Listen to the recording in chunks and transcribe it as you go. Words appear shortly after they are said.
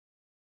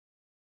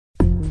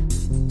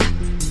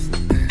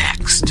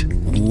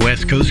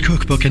West Coast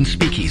Cookbook and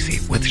Speakeasy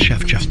with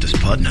Chef Justice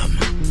Putnam.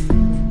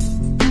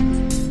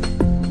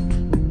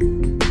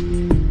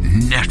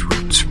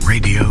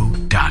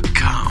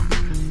 netrootsradio.com.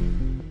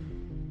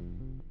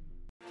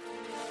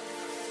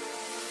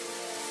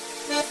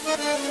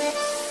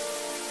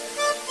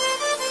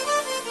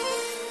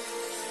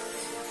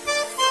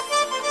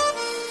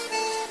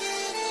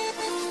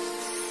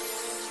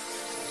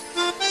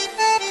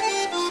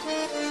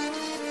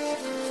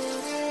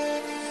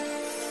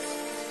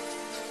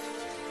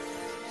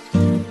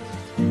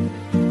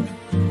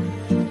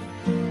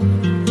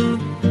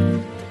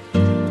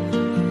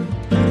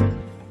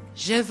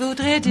 Je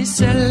voudrais du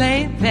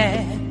soleil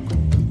vert,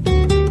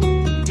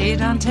 des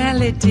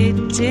dentelles et des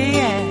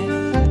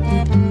théières,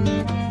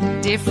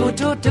 des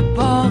photos de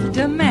bord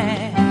de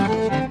mer,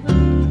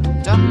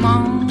 dans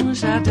mon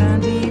jardin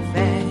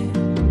d'hiver.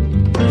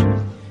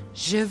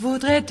 Je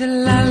voudrais de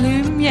la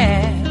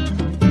lumière,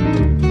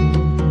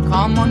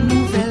 comme en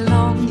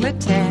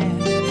Nouvelle-Angleterre.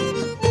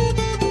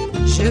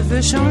 Je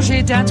veux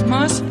changer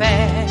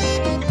d'atmosphère,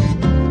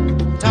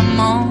 dans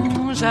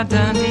mon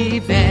jardin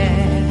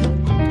d'hiver.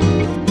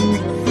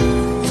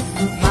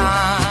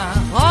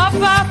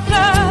 Ma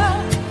fleur,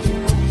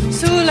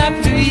 sous la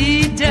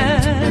pluie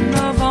de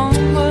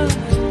novembre,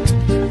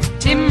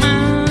 tes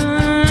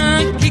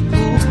mains qui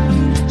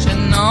courent, je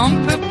n'en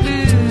peux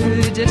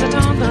plus de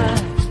t'attendre.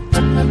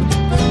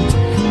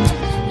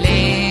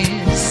 Les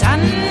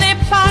années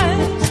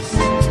passent,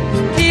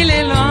 il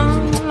est loin,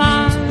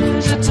 là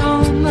je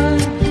tombe.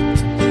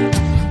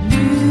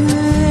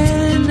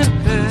 Nul ne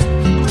peut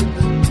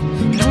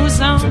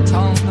nous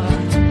entendre.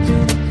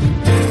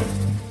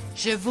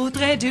 Je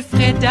voudrais du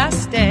Fred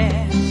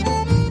Astaire.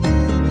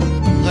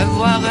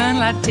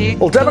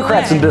 Well,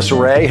 Democrats in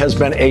disarray has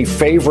been a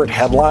favorite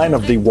headline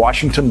of the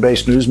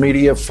Washington-based news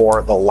media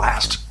for the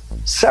last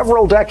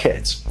several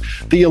decades.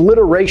 The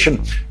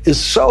alliteration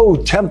is so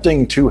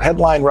tempting to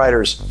headline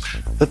writers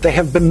that they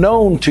have been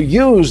known to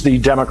use the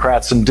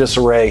Democrats in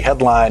disarray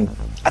headline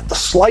at the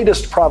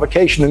slightest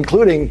provocation,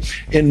 including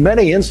in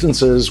many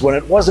instances when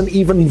it wasn't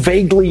even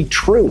vaguely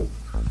true.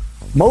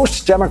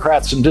 Most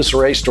Democrats in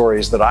disarray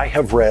stories that I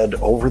have read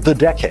over the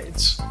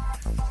decades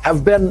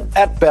have been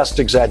at best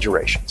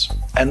exaggerations,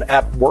 and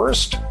at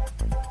worst,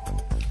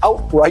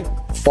 outright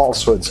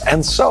falsehoods.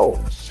 And so,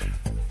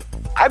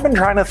 I've been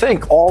trying to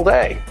think all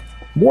day,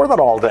 more than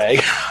all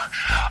day,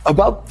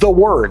 about the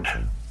word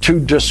to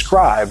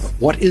describe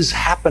what is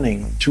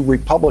happening to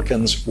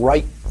Republicans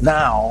right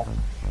now.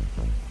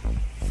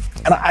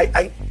 And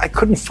I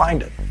couldn't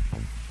find it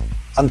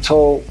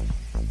until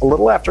a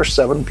little after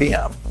 7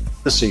 p.m.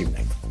 this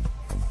evening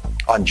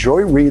on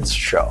Joy Reid's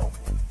show,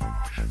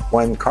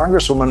 when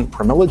Congresswoman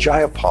Pramila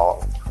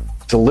Jayapal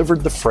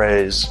delivered the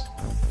phrase,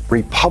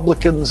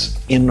 Republicans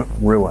in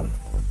ruin.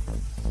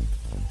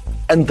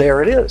 And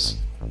there it is.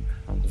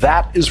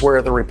 That is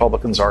where the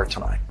Republicans are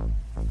tonight.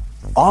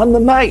 On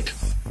the night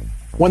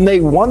when they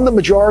won the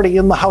majority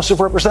in the House of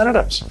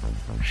Representatives.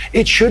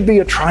 It should be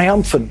a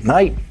triumphant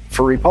night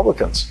for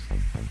Republicans.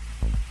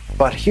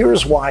 But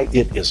here's why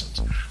it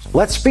isn't.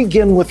 Let's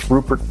begin with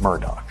Rupert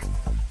Murdoch,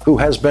 who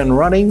has been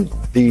running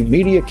the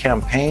media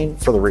campaign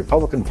for the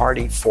Republican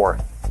Party for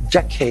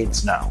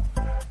decades now.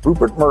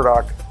 Rupert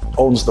Murdoch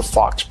owns the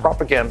Fox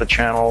propaganda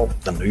channel,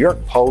 the New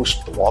York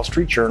Post, the Wall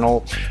Street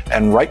Journal,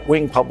 and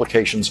right-wing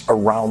publications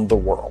around the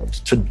world.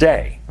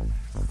 Today,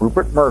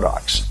 Rupert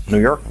Murdoch's New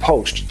York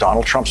Post,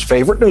 Donald Trump's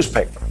favorite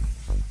newspaper,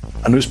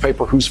 a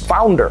newspaper whose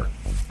founder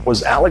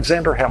was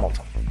Alexander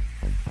Hamilton,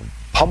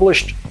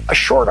 published a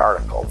short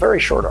article, very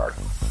short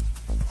article,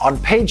 on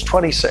page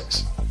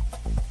 26.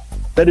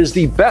 That is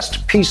the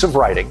best piece of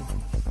writing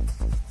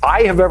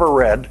I have ever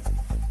read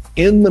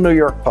in the New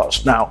York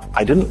Post. Now,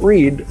 I didn't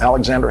read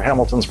Alexander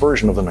Hamilton's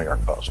version of the New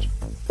York Post,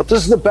 but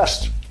this is the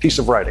best piece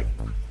of writing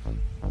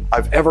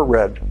I've ever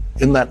read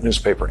in that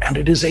newspaper. And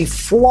it is a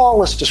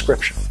flawless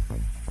description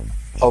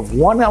of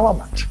one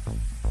element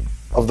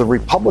of the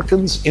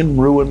Republicans in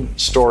ruin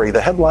story.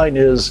 The headline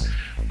is,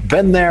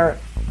 "Been there,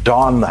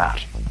 done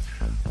that."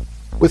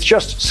 With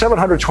just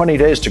 720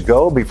 days to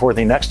go before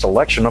the next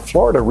election, a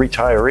Florida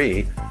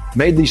retiree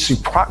made the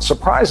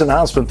surprise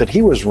announcement that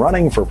he was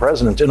running for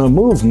president in a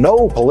move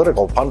no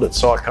political pundit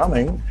saw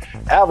coming.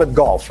 Avid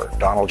golfer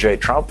Donald J.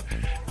 Trump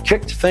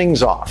kicked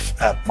things off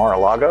at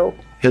Mar-a-Lago,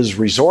 his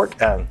resort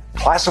and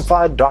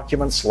classified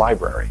documents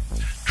library.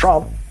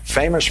 Trump,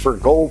 famous for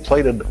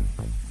gold-plated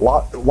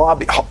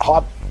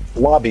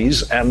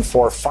lobbies and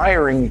for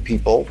firing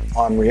people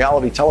on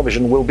reality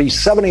television, will be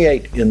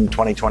 78 in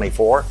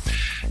 2024.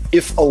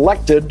 If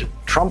elected,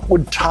 Trump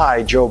would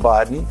tie Joe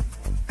Biden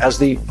as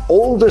the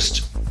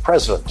oldest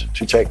president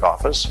to take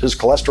office. His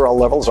cholesterol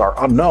levels are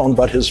unknown,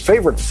 but his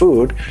favorite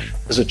food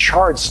is a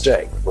charred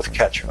steak with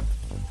ketchup.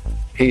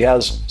 He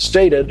has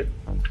stated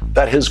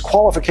that his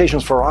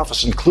qualifications for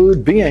office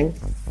include being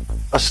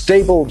a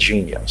stable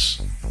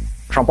genius.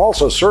 Trump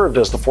also served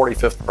as the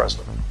 45th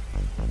president.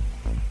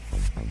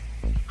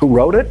 Who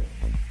wrote it?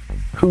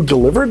 Who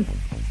delivered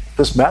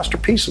this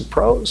masterpiece of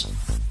prose?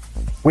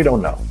 We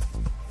don't know.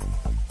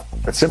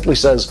 It simply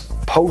says,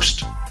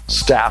 Post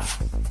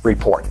staff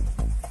report.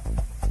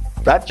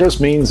 That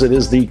just means it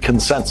is the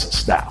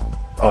consensus now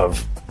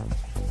of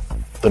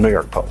the New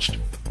York Post.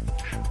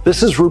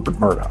 This is Rupert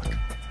Murdoch,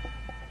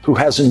 who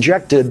has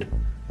injected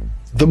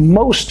the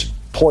most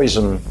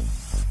poison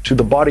to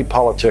the body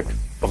politic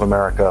of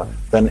America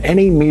than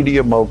any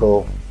media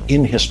mogul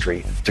in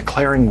history,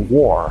 declaring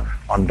war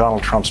on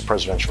Donald Trump's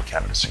presidential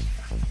candidacy.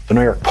 The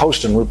New York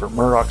Post and Rupert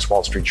Murdoch's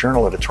Wall Street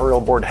Journal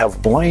editorial board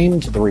have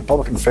blamed the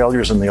Republican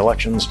failures in the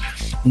elections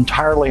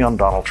entirely on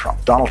Donald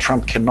Trump. Donald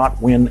Trump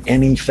cannot win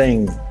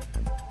anything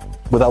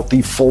without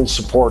the full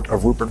support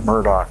of Rupert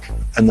Murdoch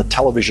and the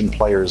television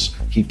players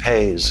he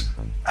pays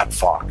at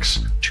Fox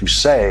to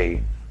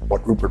say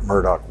what Rupert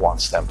Murdoch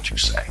wants them to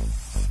say.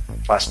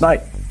 Last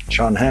night,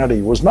 Sean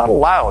Hannity was not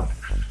allowed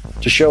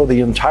to show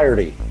the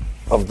entirety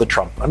of the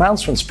Trump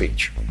announcement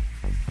speech.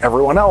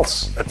 Everyone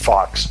else at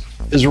Fox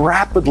is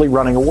rapidly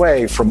running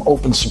away from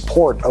open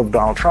support of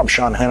Donald Trump.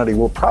 Sean Hannity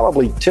will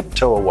probably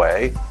tiptoe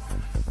away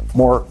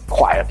more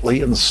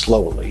quietly and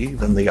slowly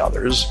than the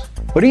others.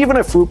 But even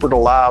if Rupert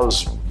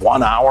allows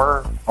 1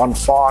 hour on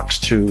Fox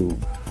to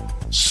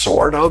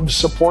sort of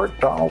support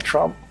Donald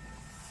Trump,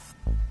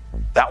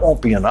 that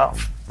won't be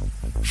enough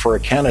for a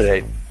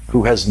candidate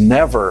who has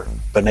never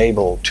been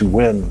able to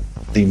win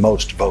the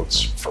most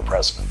votes for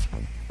president.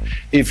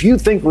 If you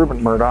think Rupert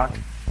Murdoch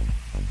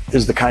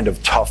is the kind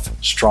of tough,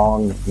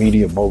 strong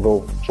media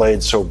mogul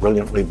played so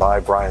brilliantly by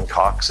Brian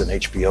Cox in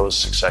HBO's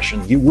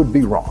Succession, you would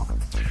be wrong.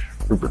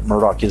 Rupert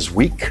Murdoch is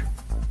weak.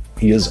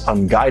 He is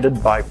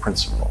unguided by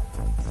principle.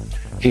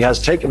 He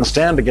has taken a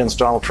stand against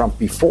Donald Trump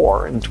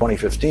before in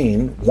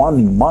 2015,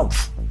 1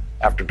 month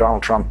after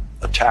Donald Trump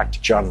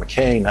attacked John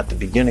McCain at the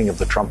beginning of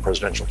the Trump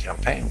presidential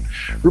campaign.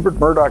 Rupert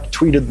Murdoch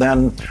tweeted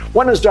then,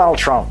 "When is Donald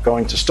Trump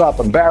going to stop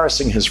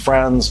embarrassing his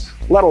friends,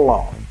 let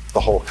alone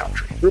the whole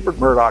country?" Rupert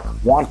Murdoch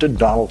wanted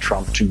Donald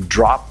Trump to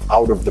drop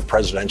out of the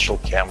presidential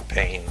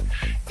campaign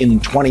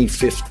in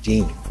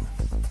 2015.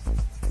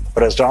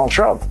 But as Donald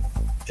Trump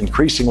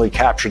increasingly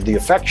captured the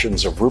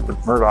affections of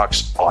Rupert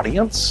Murdoch's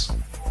audience,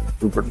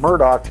 Rupert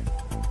Murdoch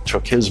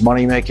took his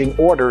money-making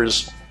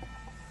orders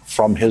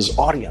from his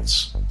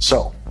audience.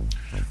 So,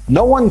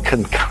 no one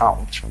can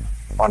count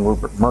on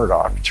Rupert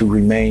Murdoch to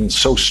remain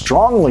so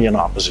strongly in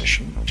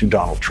opposition to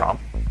Donald Trump.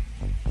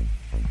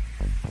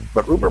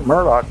 But Rupert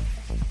Murdoch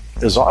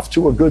is off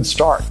to a good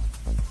start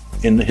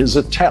in his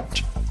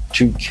attempt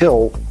to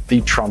kill the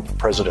Trump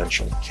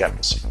presidential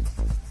candidacy.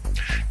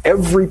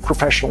 Every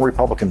professional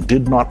Republican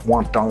did not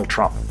want Donald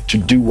Trump to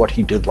do what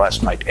he did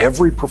last night.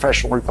 Every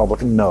professional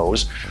Republican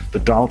knows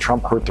that Donald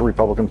Trump hurt the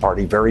Republican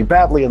Party very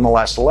badly in the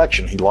last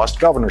election. He lost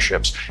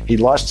governorships, he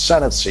lost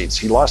Senate seats,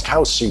 he lost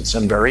House seats,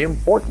 and very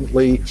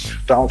importantly,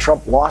 Donald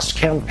Trump lost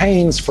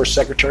campaigns for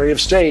Secretary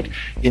of State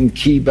in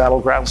key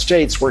battleground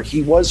states where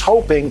he was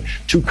hoping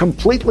to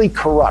completely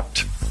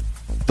corrupt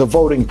the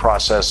voting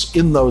process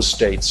in those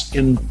states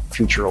in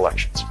future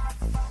elections.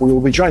 We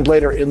will be joined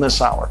later in this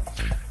hour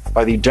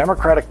by the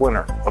Democratic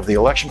winner of the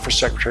election for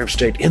Secretary of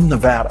State in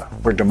Nevada,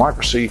 where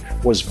democracy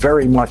was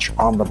very much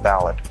on the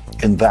ballot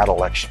in that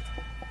election.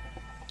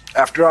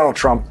 After Donald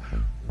Trump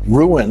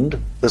ruined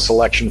this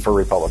election for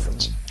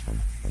Republicans,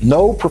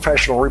 no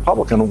professional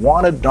Republican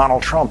wanted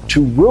Donald Trump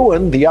to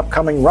ruin the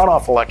upcoming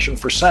runoff election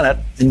for Senate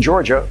in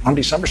Georgia on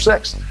December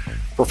 6th.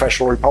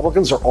 Professional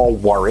Republicans are all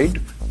worried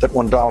that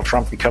when Donald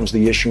Trump becomes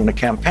the issue in a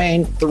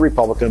campaign, the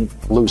Republican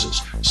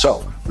loses.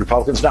 So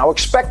Republicans now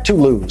expect to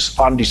lose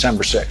on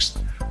December 6th.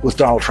 With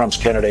Donald Trump's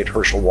candidate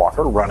Herschel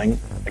Walker running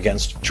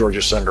against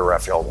Georgia Senator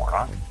Raphael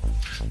Warnock.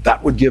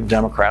 That would give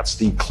Democrats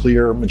the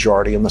clear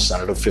majority in the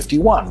Senate of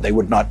 51. They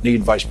would not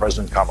need Vice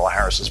President Kamala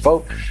Harris's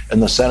vote in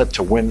the Senate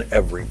to win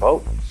every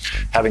vote.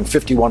 Having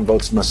 51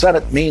 votes in the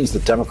Senate means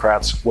that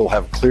Democrats will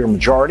have clear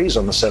majorities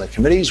on the Senate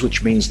committees,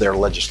 which means their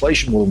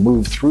legislation will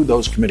move through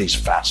those committees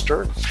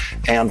faster.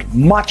 And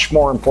much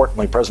more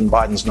importantly, President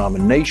Biden's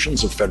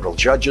nominations of federal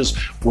judges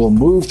will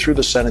move through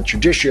the Senate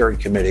Judiciary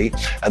Committee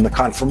and the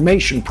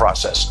confirmation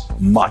process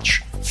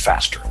much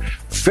faster.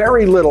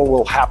 Very little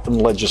will happen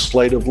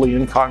legislatively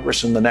in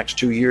Congress in the next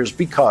 2 years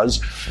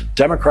because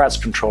Democrats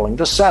controlling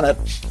the Senate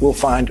will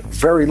find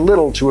very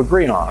little to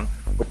agree on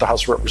with the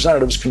House of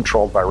Representatives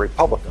controlled by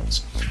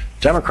Republicans.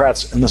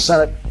 Democrats in the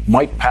Senate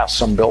might pass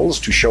some bills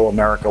to show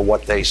America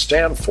what they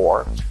stand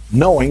for,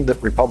 knowing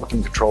that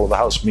Republican control of the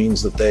House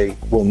means that they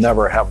will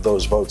never have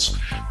those votes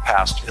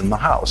passed in the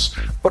House.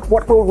 But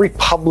what will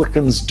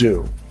Republicans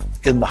do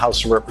in the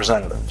House of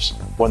Representatives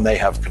when they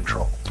have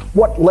control?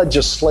 What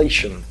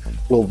legislation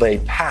will they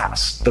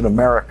pass that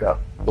America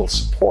will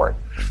support?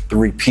 The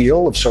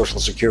repeal of Social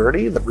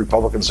Security that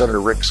Republican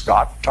Senator Rick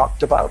Scott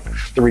talked about,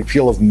 the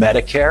repeal of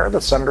Medicare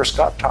that Senator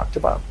Scott talked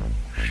about.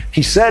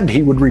 He said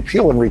he would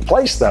repeal and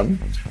replace them,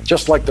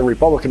 just like the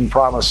Republican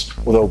promise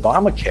with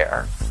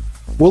Obamacare.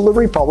 Will the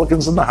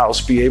Republicans in the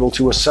House be able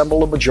to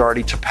assemble a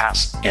majority to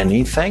pass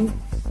anything?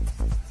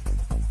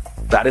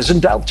 That is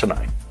in doubt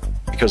tonight,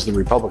 because the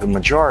Republican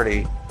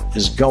majority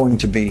is going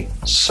to be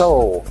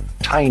so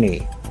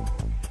tiny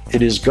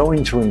it is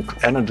going to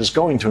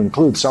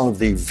include some of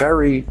the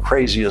very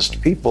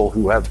craziest people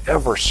who have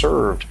ever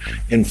served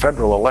in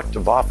federal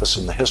elective office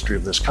in the history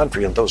of this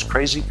country. And those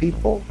crazy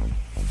people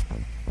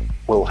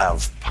will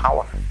have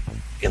power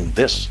in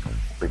this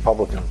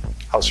Republican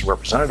House of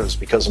Representatives,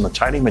 because in the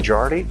tiny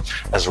majority,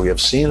 as we have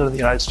seen in the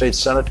United States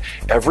Senate,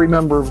 every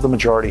member of the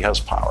majority has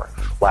power.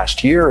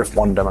 Last year, if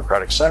one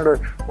Democratic senator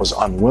was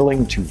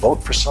unwilling to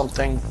vote for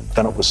something,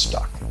 then it was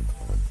stuck.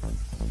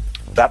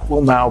 That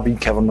will now be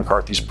Kevin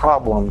McCarthy's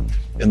problem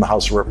in the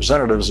House of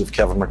Representatives if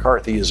Kevin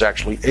McCarthy is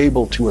actually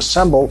able to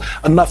assemble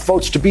enough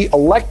votes to be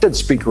elected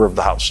Speaker of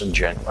the House in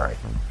January.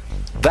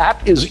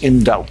 That is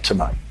in doubt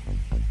tonight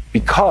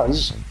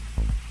because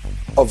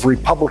of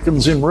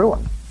Republicans in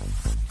ruin.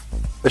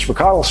 Mitch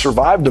McConnell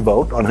survived a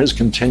vote on his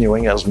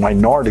continuing as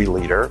minority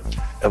leader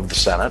of the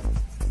Senate,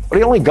 but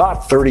he only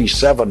got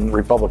 37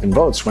 Republican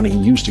votes when he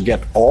used to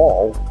get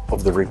all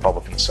of the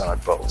Republican Senate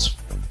votes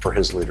for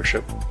his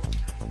leadership.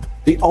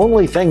 The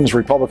only things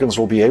Republicans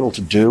will be able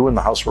to do in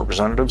the House of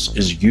Representatives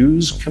is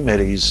use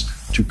committees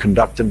to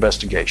conduct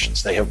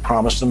investigations. They have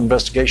promised an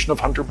investigation of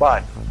Hunter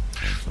Biden.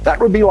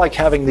 That would be like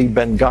having the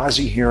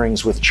Benghazi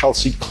hearings with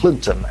Chelsea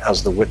Clinton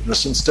as the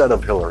witness instead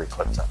of Hillary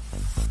Clinton.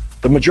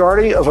 The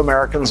majority of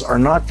Americans are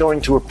not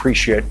going to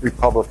appreciate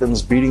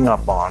Republicans beating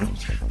up on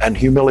and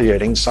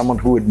humiliating someone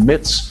who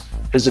admits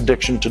his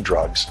addiction to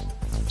drugs,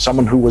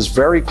 someone who was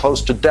very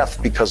close to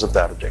death because of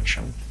that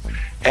addiction,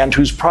 and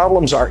whose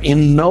problems are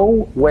in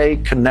no way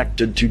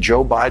connected to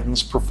Joe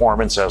Biden's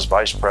performance as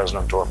vice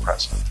president or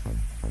president.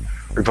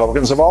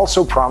 Republicans have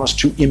also promised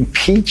to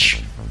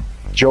impeach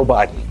Joe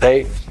Biden.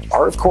 They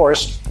are, of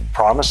course,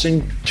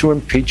 promising to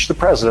impeach the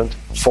president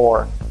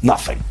for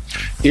nothing.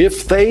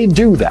 If they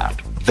do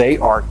that, they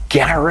are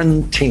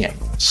guaranteeing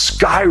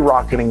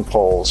skyrocketing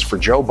polls for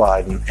Joe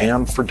Biden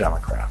and for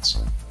Democrats,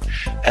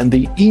 and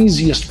the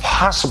easiest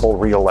possible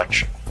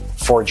reelection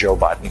for Joe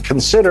Biden.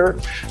 Consider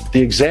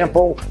the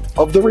example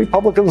of the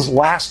Republicans'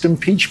 last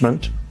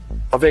impeachment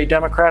of a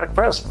Democratic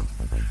president.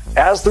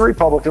 As the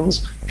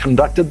Republicans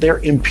conducted their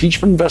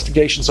impeachment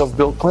investigations of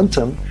Bill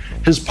Clinton,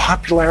 his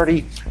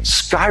popularity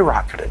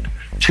skyrocketed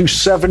to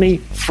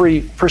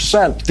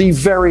 73%, the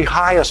very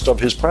highest of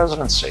his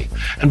presidency.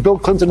 And Bill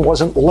Clinton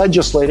wasn't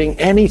legislating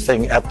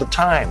anything at the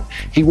time.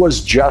 He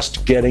was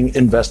just getting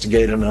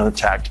investigated and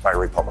attacked by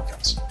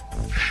Republicans.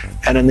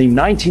 And in the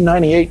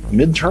 1998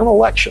 midterm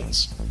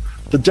elections,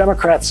 the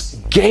Democrats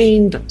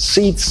gained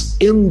seats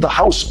in the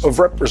House of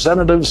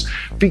Representatives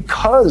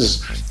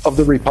because of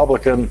the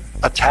Republican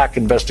attack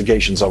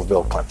investigations of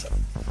Bill Clinton.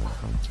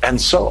 And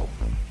so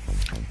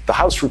the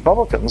House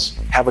Republicans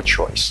have a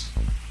choice.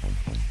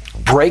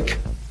 Break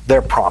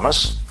their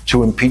promise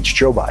to impeach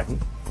Joe Biden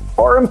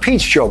or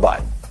impeach Joe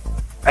Biden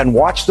and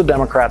watch the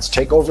Democrats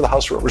take over the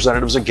House of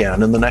Representatives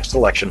again in the next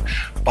election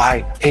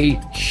by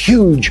a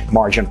huge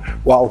margin,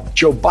 while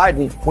Joe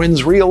Biden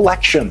wins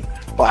re-election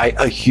by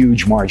a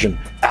huge margin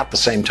at the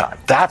same time.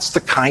 That's the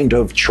kind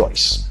of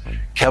choice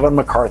Kevin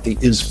McCarthy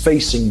is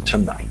facing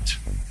tonight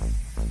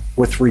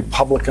with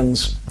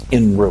Republicans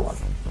in ruin.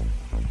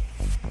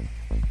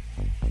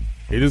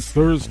 It is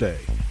Thursday,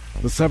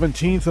 the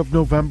 17th of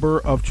November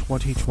of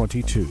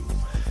 2022,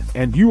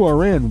 and you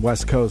are in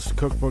West Coast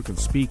Cookbook and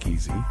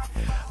Speakeasy.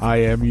 I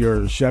am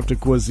your chef de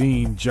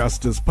cuisine,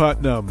 Justice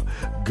Putnam.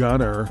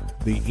 Gunner,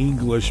 the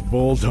English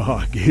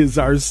bulldog, is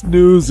our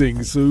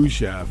snoozing sous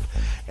chef.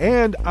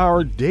 And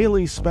our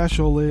daily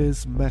special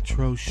is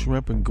Metro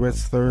Shrimp and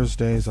Grits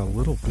Thursdays, a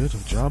little bit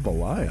of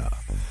jambalaya,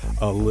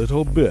 a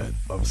little bit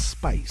of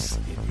spice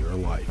in your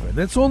life. And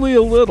it's only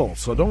a little,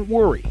 so don't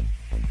worry.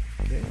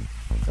 Okay,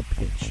 a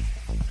pinch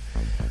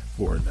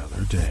for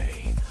another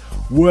day.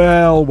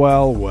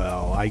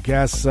 Well, I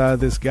guess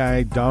this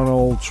guy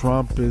Donald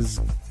Trump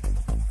is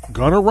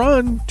gonna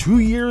run 2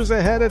 years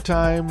ahead of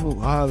time.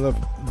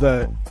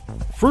 The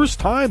first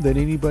time that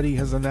anybody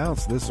has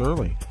announced this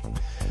early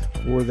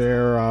for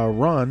their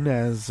run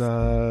as,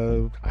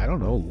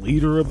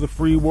 leader of the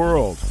free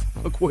world.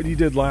 Look what he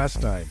did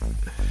last time.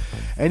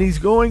 And he's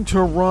going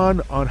to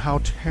run on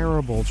how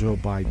terrible Joe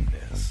Biden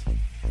is.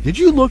 Did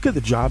you look at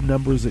the job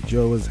numbers that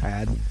Joe has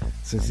had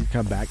since he's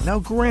come back? Now,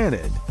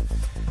 granted,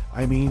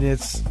 I mean,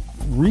 it's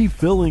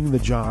refilling the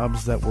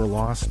jobs that were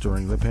lost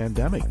during the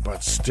pandemic,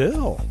 but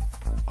still,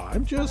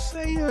 I'm just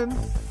saying,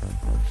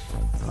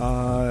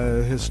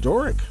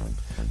 historic.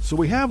 So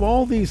we have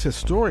all these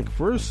historic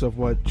firsts of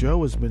what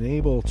Joe has been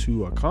able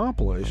to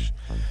accomplish,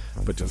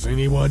 but does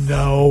anyone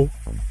know?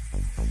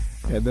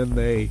 And then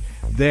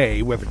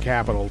they, with a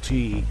capital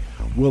T,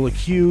 will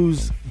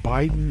accuse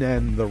Biden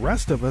and the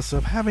rest of us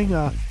of having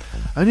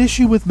an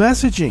issue with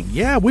messaging.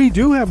 Yeah, we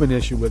do have an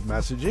issue with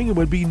messaging. It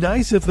would be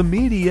nice if the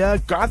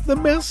media got the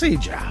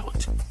message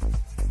out.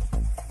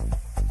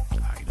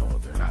 I know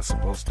they're not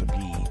supposed to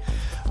be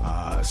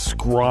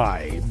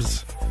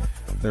scribes.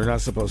 They're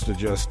not supposed to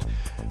just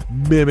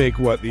mimic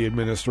what the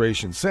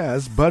administration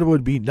says, but it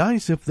would be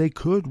nice if they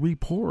could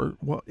report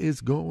what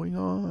is going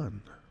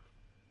on.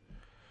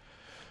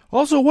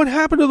 Also, what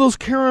happened to those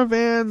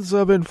caravans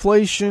of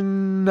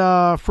inflation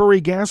furry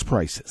gas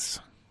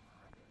prices?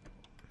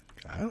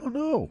 I don't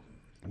know.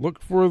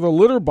 Look for the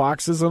litter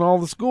boxes in all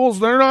the schools.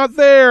 They're not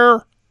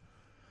there.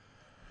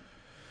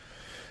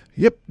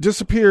 Yep,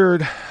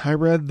 disappeared. I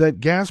read that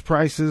gas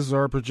prices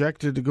are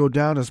projected to go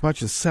down as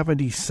much as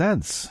 70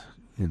 cents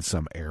in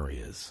some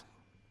areas.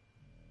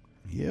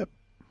 Yep.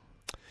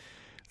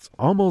 It's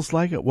almost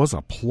like it was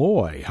a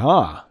ploy,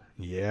 huh?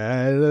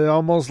 Yeah,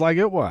 almost like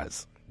it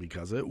was.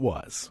 Because it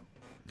was.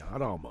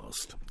 Not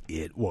almost.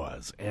 It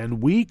was.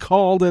 And we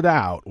called it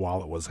out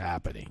while it was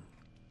happening.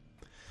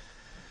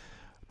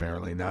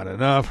 Apparently not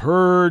enough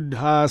heard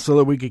so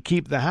that we could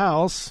keep the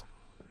house.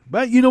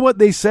 But you know what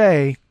they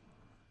say?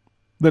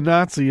 The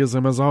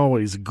Nazism is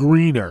always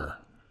greener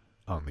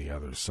on the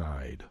other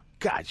side.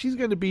 God, she's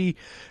going to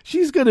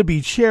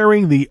be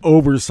chairing the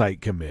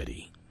oversight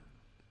committee.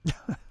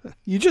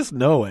 You just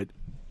know it.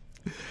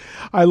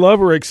 I love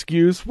her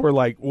excuse for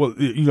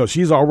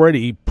she's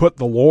already put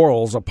the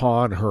laurels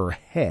upon her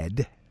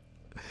head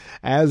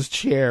as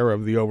chair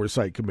of the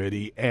oversight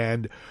committee,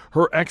 and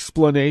her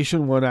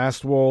explanation when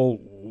asked, well,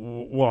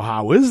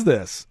 how is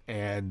this?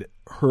 And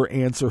her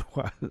answer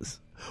was,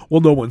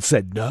 well, no one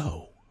said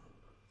no.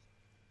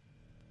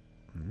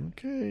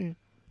 Okay.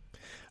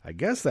 I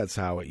guess that's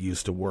how it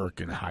used to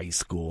work in high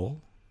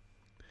school.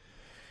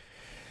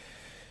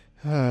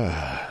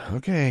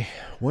 Okay.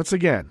 Once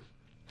again,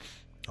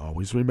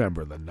 always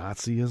remember the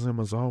Nazism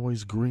is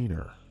always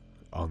greener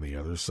on the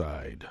other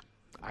side.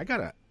 I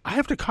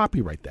have to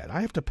copyright that.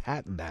 I have to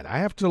patent that. I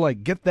have to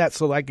get that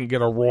so that I can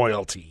get a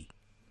royalty.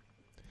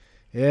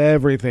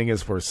 Everything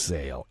is for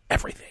sale.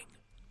 Everything.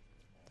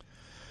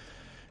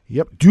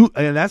 Yep.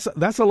 And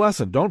that's a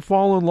lesson. Don't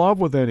fall in love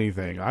with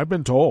anything. I've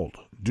been told.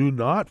 Do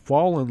not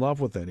fall in love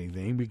with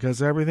anything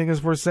because everything is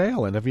for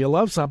sale. And if you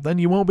love something,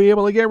 you won't be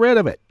able to get rid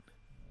of it.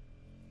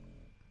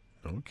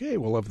 Okay,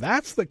 well, if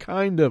that's the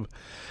kind of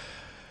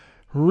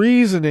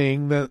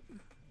reasoning that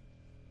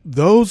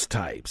those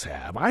types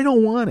have, I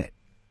don't want it.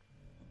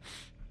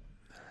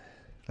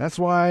 That's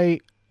why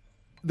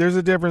there's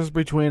a difference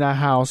between a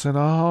house and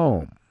a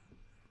home.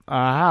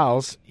 A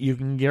house you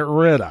can get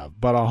rid of,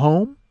 but a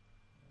home?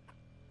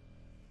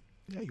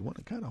 Yeah, you want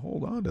to kind of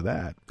hold on to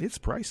that. It's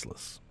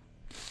priceless.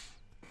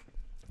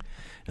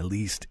 At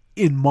least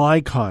in my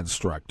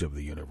construct of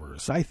the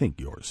universe. I think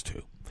yours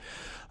too.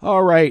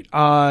 All right.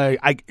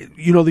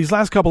 These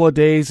last couple of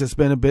days it's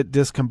been a bit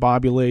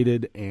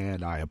discombobulated,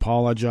 and I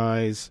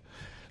apologize.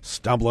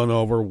 Stumbling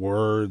over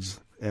words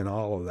and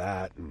all of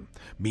that and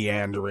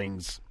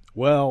meanderings.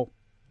 Well,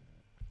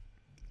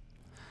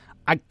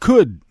 I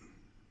could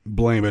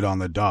blame it on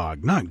the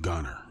dog, not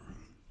Gunner.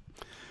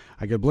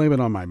 I could blame it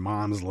on my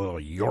mom's little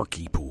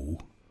Yorkie poo.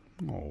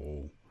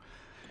 Oh.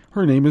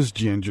 Her name is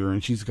Ginger,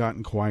 and she's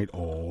gotten quite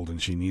old, and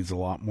she needs a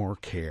lot more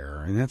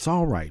care, and that's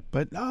all right.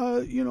 But,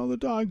 the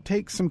dog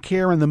takes some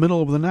care in the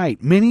middle of the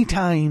night, many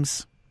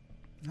times.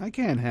 I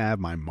can't have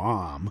my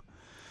mom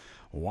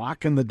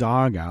walking the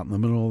dog out in the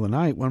middle of the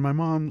night when my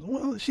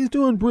mom, she's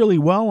doing really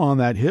well on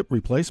that hip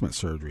replacement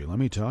surgery, let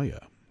me tell you.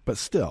 But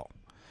still,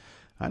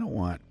 I don't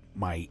want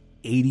my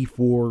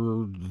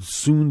 84,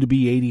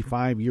 soon-to-be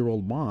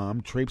 85-year-old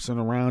mom traipsing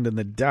around in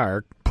the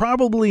dark,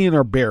 probably in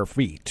her bare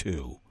feet,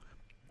 too.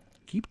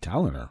 Keep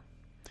telling her.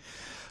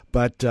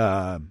 But,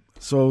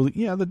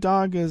 the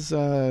dog has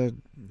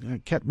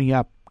kept me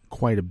up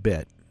quite a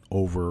bit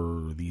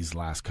over these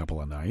last couple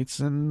of nights.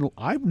 And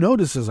I've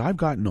noticed as I've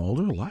gotten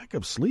older, lack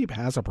of sleep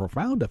has a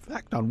profound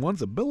effect on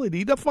one's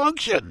ability to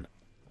function.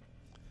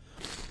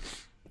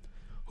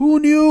 Who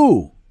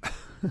knew?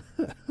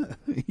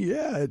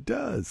 Yeah, it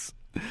does.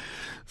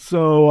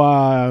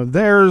 So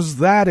there's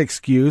that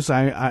excuse.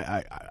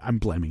 I'm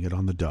blaming it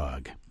on the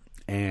dog.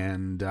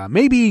 And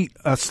maybe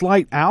a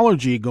slight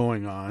allergy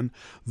going on,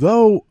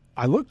 though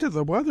I looked at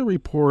the weather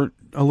report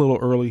a little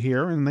early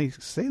here, and they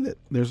say that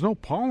there's no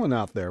pollen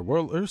out there.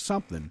 Well, there's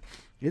something.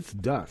 It's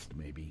dust,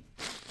 maybe.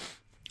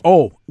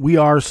 Oh, we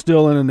are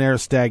still in an air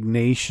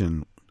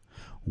stagnation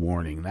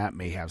warning. That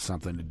may have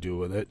something to do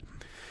with it,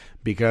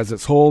 because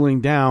it's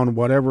holding down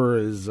whatever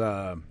is,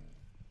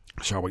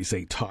 shall we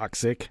say,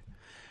 toxic.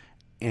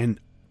 And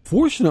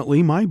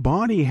fortunately, my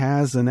body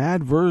has an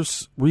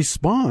adverse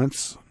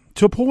response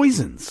to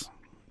poisons.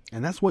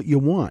 And that's what you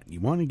want. You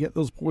want to get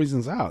those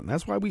poisons out. And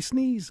that's why we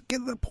sneeze.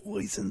 Get the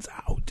poisons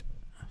out.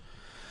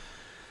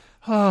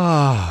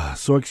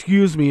 So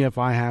excuse me if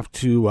I have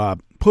to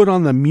put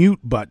on the mute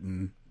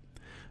button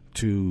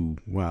to,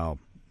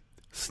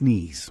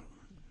 sneeze.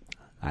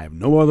 I have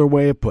no other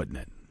way of putting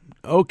it.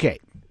 Okay.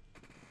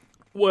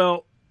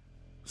 Well,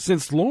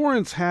 since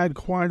Lawrence had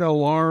quite a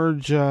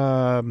large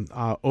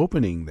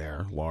opening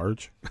there,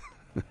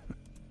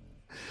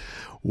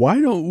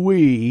 why don't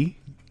we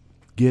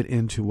get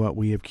into what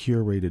we have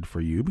curated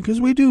for you,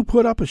 because we do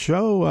put up a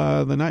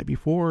show the night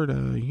before to,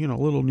 a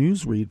little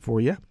news read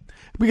for you,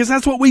 because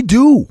that's what we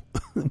do.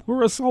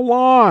 We're a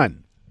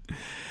salon.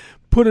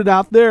 Put it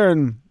out there,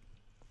 and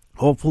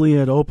hopefully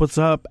it opens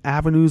up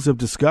avenues of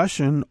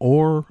discussion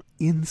or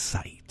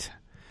insight.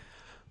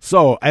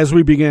 So, as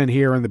we begin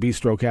here in the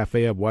Bistro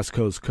Cafe of West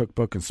Coast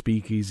Cookbook and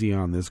Speakeasy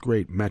on this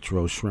great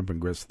Metro Shrimp and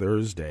Grits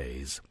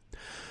Thursdays,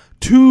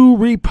 2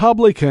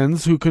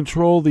 Republicans who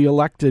control the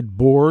elected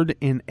board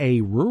in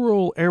a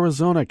rural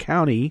Arizona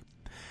county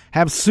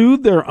have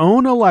sued their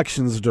own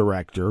elections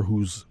director,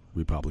 who's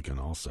Republican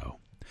also,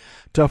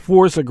 to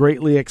force a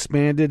greatly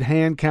expanded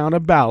hand count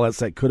of ballots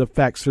that could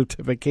affect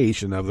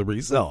certification of the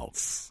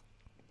results.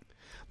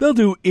 They'll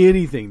do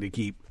anything to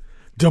keep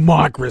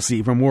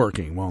democracy from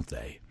working, won't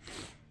they?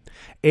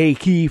 A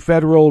key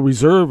Federal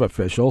Reserve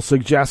official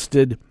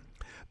suggested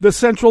the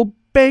central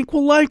bank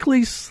will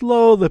likely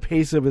slow the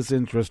pace of its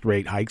interest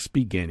rate hikes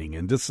beginning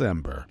in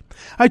December.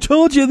 I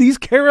told you these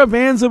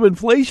caravans of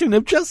inflation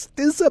have just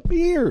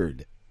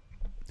disappeared.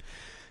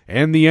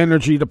 And the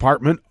Energy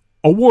Department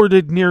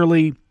awarded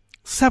nearly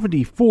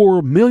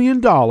 $74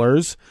 million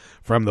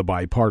from the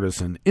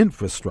bipartisan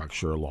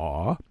infrastructure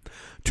law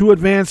to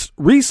advance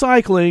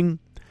recycling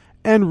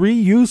and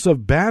reuse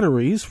of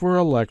batteries for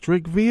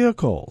electric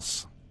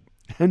vehicles.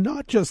 And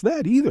not just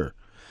that either.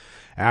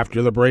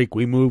 After the break,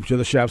 we move to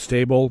the chef's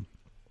table,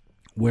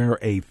 where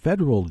a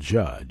federal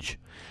judge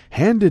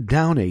handed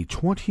down a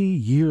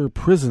 20-year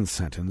prison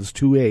sentence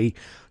to a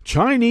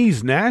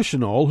Chinese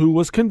national who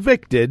was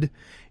convicted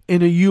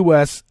in a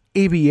U.S.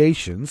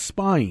 aviation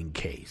spying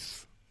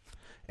case.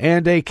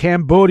 And a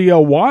Cambodia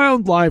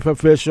wildlife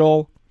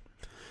official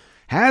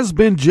has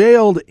been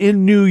jailed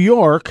in New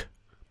York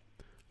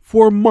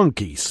for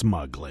monkey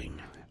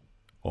smuggling.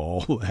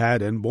 All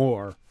that and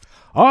more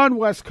on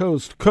West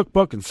Coast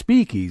Cookbook and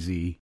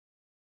Speakeasy.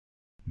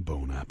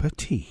 Bon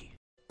appetit.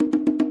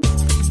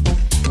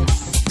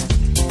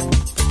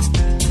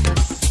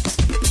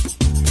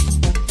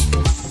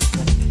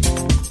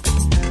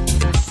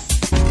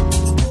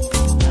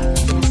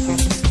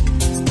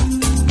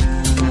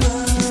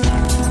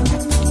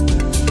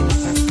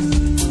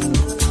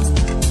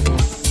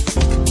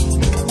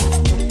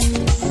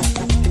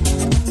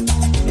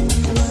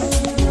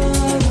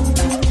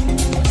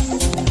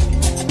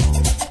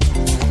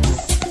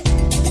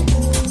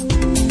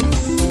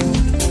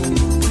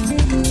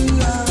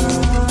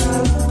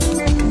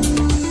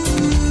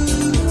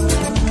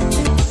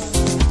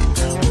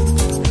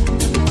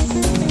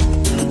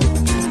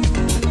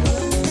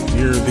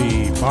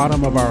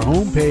 Bottom of our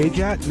homepage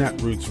at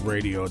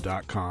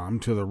netrootsradio.com.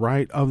 To the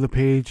right of the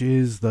page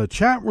is the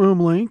chat room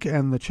link,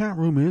 and the chat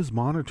room is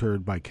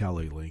monitored by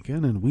Kelly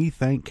Lincoln, and we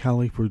thank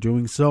Kelly for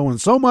doing so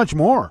and so much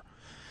more.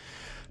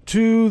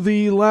 To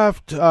the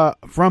left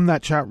from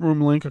that chat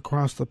room link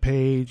across the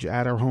page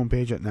at our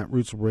homepage at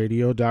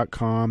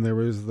netrootsradio.com,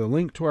 there is the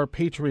link to our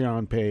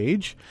Patreon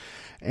page.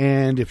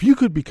 And if you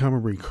could become a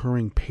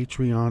recurring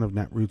Patreon of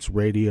Netroots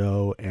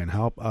Radio and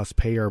help us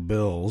pay our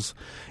bills,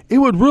 it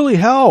would really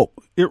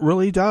help. It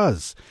really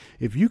does.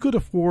 If you could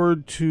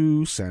afford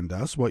to send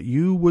us what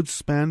you would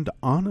spend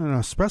on an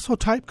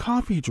espresso-type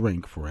coffee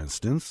drink, for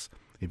instance,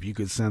 if you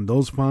could send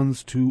those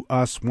funds to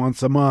us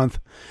once a month,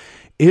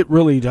 it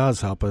really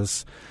does help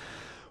us,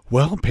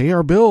 well, pay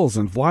our bills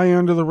and fly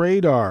under the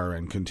radar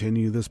and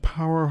continue this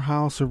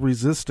powerhouse of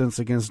resistance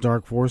against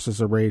dark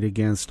forces arrayed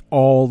against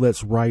all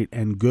that's right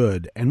and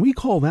good. And we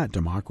call that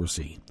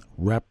democracy,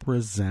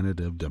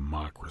 representative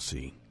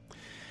democracy.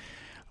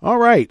 All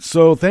right,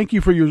 so thank you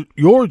for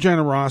your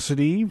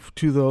generosity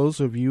to those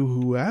of you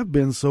who have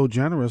been so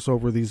generous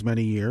over these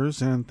many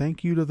years, and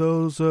thank you to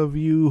those of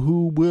you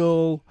who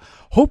will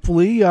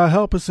hopefully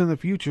help us in the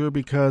future,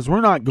 because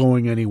we're not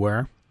going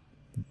anywhere.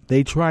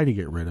 They try to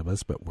get rid of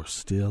us, but we're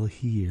still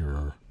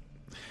here.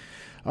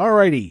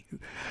 Alrighty.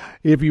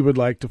 If you would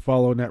like to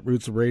follow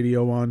Netroots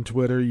Radio on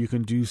Twitter, you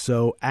can do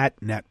so at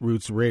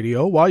Netroots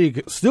Radio. While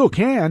you still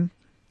can,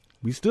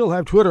 we still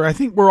have Twitter. I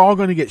think we're all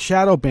going to get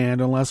shadow banned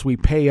unless we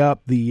pay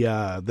up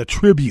the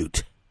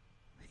tribute.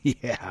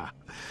 Yeah.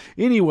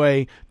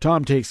 Anyway,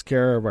 Tom takes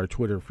care of our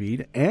Twitter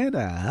feed and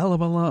a hell of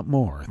a lot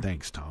more.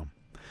 Thanks, Tom.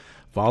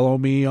 Follow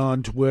me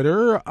on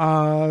Twitter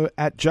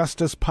at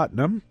Justice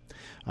Putnam.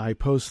 I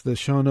post the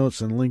show notes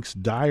and links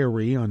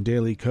diary on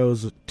Daily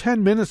Co's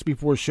 10 minutes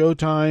before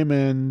showtime,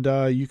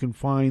 and you can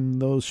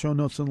find those show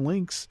notes and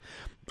links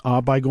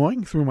by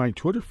going through my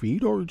Twitter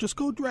feed, or just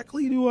go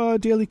directly to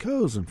Daily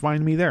Co's and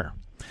find me there.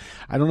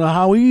 I don't know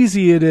how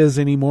easy it is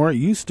anymore. It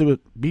used to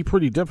be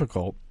pretty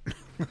difficult.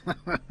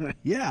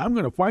 Yeah, I'm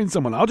going to find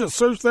someone. I'll just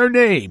search their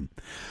name.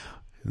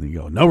 And you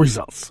go, no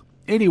results.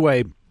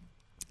 Anyway,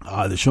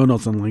 the show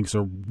notes and links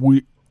are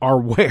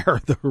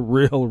where the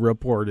real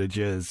reportage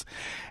is,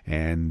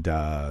 and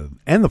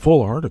the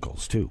full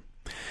articles too.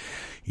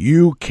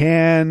 You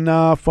can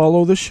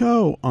follow the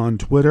show on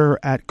Twitter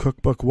at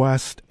Cookbook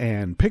West,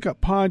 and pick up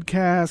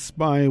podcasts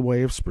by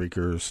way of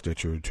Spreaker,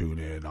 Stitcher,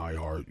 TuneIn,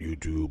 iHeart,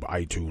 YouTube,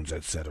 iTunes,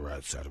 etc.,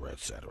 etc.,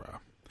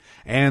 etc.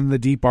 And the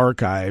deep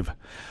archive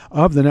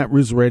of the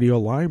Netroots Radio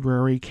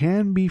Library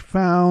can be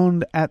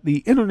found at the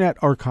Internet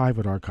Archive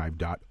at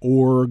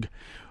archive.org.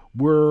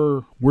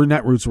 We're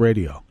Netroots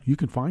Radio. You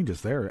can find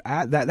us there.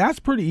 That's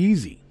pretty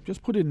easy.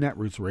 Just put in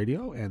Netroots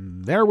Radio,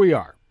 and there we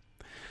are.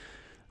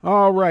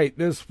 All right,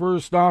 this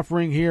first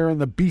offering here in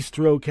the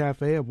Bistro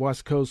Cafe of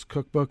West Coast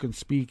Cookbook and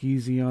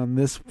Speakeasy on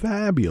this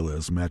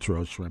fabulous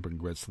Metro Shrimp and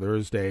Grits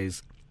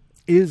Thursdays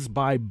is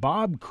by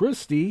Bob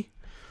Christie,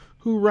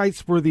 who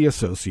writes for the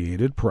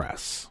Associated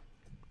Press.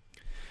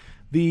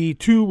 The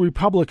two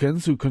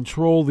Republicans who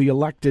control the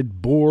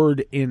elected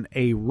board in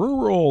a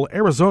rural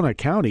Arizona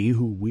county,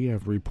 who we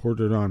have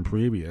reported on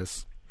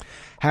previous,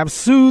 have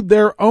sued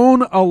their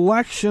own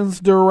elections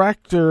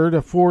director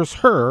to force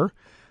her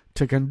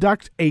to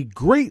conduct a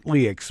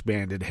greatly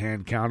expanded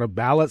hand count of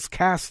ballots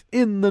cast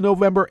in the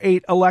November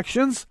 8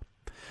 elections,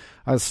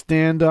 a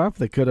standoff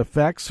that could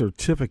affect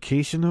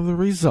certification of the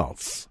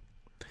results.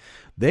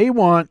 They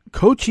want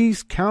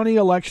Cochise County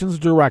Elections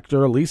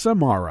Director Lisa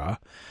Mara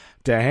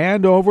to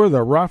hand over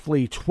the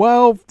roughly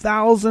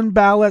 12,000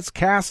 ballots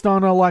cast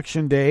on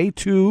Election Day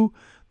to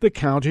the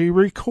county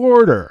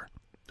recorder,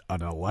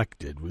 an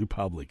elected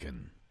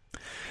Republican.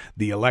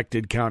 The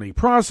elected county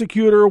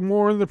prosecutor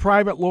warned the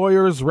private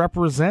lawyers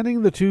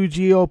representing the two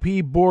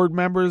GOP board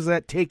members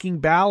that taking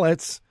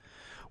ballots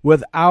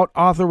without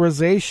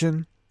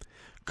authorization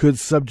could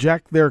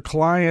subject their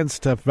clients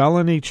to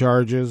felony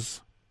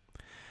charges.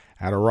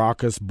 At a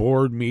raucous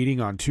board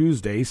meeting on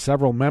Tuesday,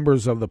 several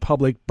members of the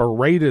public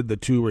berated the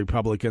two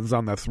Republicans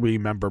on the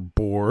three-member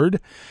board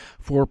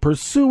for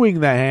pursuing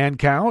the hand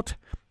count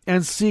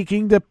and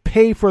seeking to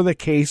pay for the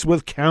case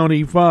with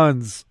county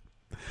funds.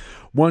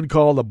 One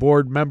called a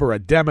board member a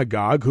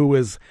demagogue who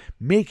is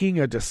making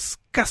a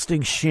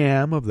disgusting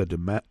sham of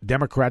the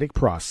democratic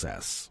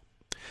process.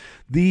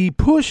 The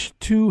push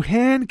to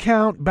hand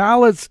count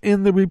ballots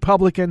in the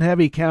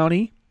Republican-heavy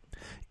county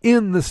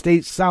in the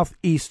state's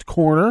southeast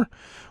corner,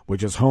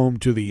 which is home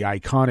to the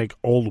iconic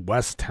Old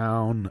West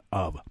town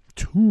of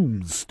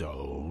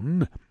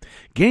Tombstone,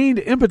 gained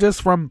impetus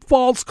from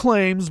false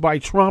claims by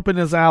Trump and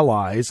his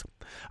allies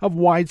of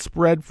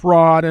widespread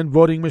fraud and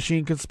voting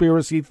machine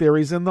conspiracy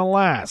theories in the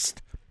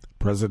last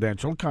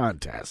presidential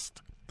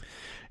contest.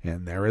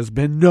 And there has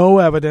been no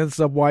evidence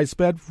of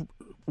widespread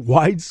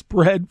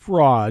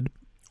fraud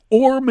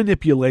or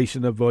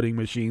manipulation of voting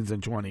machines in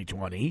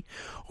 2020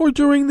 or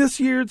during this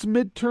year's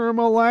midterm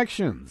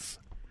elections.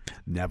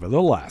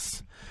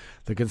 Nevertheless,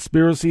 the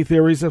conspiracy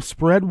theories have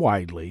spread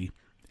widely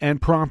and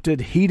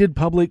prompted heated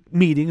public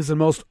meetings in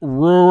most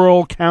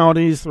rural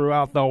counties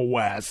throughout the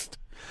West,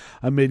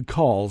 amid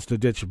calls to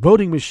ditch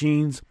voting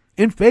machines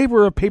in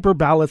favor of paper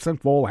ballots and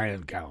full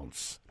hand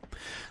counts.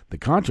 The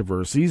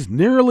controversies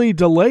nearly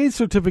delayed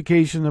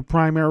certification of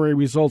primary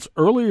results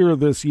earlier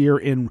this year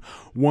in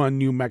one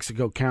New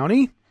Mexico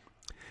county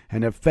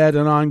and have fed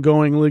an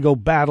ongoing legal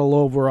battle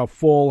over a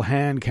full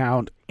hand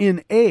count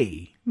in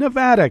a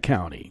Nevada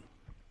county.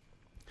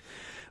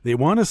 They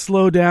want to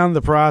slow down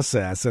the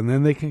process, and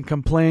then they can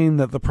complain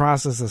that the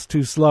process is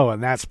too slow,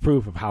 and that's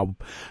proof of how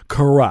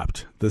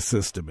corrupt the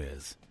system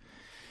is.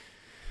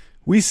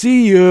 We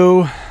see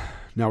you.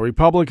 Now,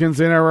 Republicans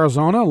in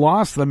Arizona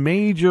lost the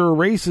major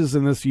races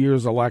in this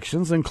year's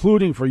elections,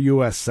 including for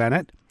U.S.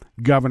 Senate,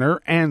 Governor,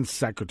 and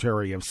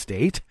Secretary of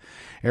State.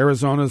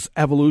 Arizona's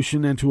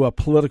evolution into a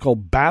political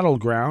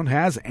battleground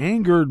has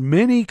angered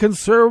many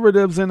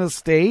conservatives in a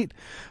state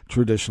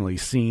traditionally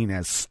seen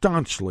as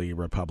staunchly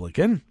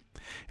Republican.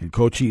 In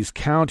Cochise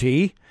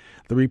County,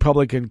 the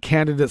Republican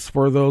candidates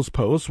for those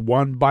posts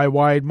won by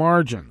wide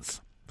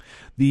margins.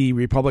 The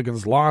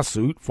Republicans'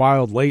 lawsuit,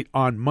 filed late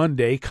on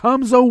Monday,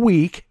 comes a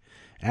week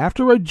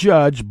after a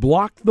judge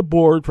blocked the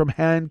board from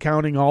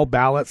hand-counting all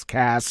ballots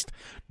cast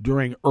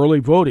during early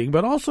voting,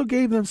 but also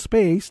gave them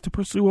space to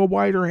pursue a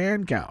wider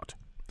hand count.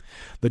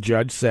 The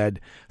judge said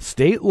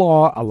state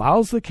law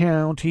allows the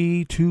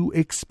county to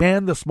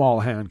expand the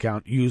small hand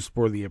count used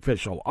for the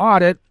official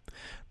audit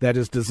that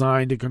is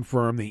designed to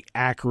confirm the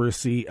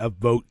accuracy of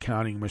vote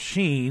counting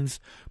machines,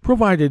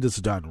 provided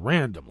it's done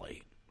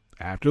randomly.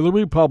 After the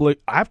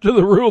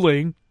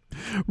ruling,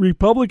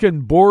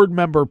 Republican board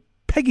member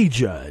Peggy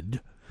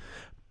Judd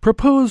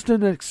proposed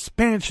an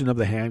expansion of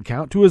the hand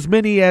count to as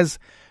many as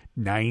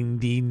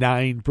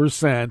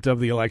 99% of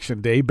the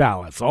Election Day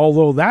ballots,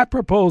 although that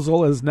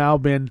proposal has now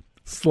been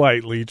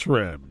slightly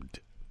trimmed.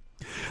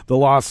 The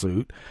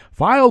lawsuit,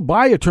 filed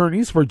by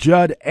attorneys for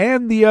Judd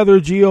and the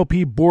other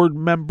GOP board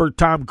member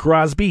Tom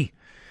Crosby,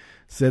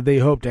 said they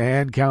hope to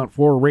hand count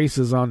 4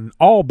 races on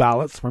all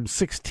ballots from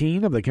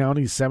 16 of the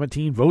county's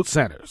 17 vote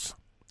centers.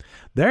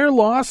 Their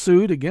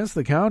lawsuit against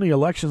the county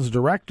elections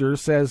director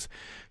says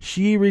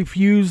she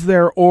refused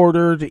their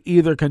order to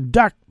either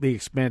conduct the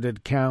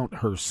expanded count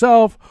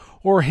herself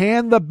or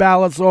hand the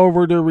ballots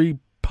over to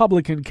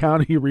Republican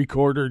County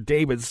Recorder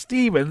David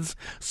Stevens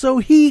so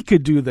he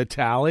could do the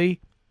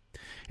tally.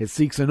 It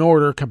seeks an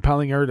order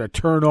compelling her to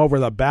turn over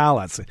the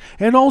ballots,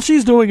 and all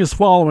she's doing is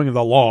following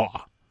the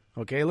law.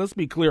 Okay, let's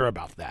be clear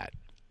about that.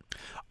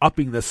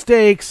 Upping the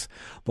stakes,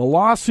 the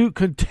lawsuit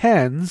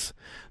contends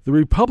the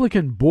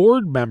Republican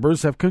board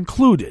members have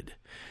concluded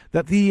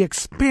that the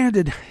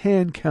expanded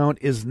hand count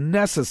is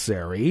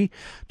necessary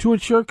to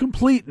ensure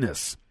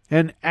completeness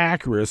and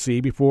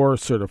accuracy before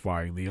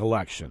certifying the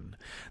election.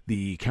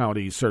 The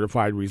county's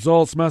certified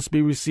results must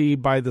be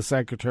received by the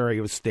Secretary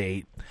of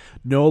State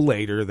no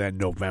later than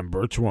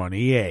November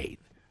 28.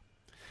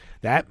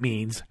 That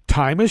means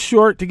Time is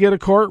short to get a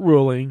court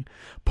ruling,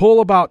 pull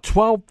about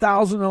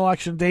 12,000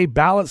 Election Day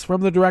ballots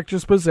from the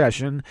director's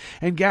possession,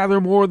 and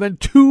gather more than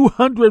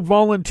 200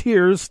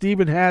 volunteers.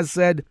 Stephen has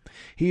said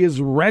he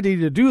is ready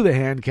to do the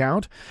hand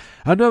count.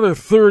 Another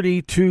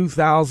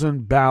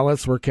 32,000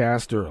 ballots were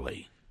cast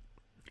early.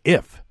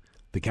 If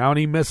the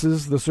county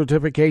misses the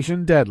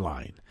certification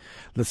deadline,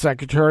 the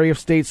Secretary of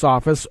State's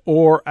office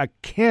or a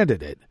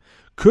candidate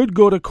could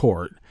go to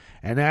court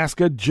and ask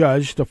a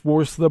judge to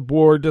force the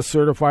board to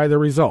certify the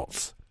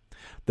results.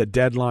 The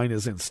deadline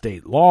is in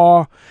state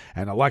law,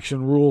 and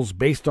election rules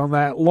based on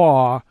that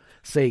law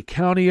say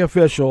county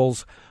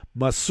officials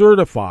must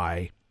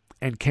certify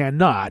and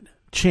cannot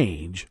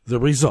change the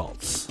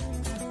results.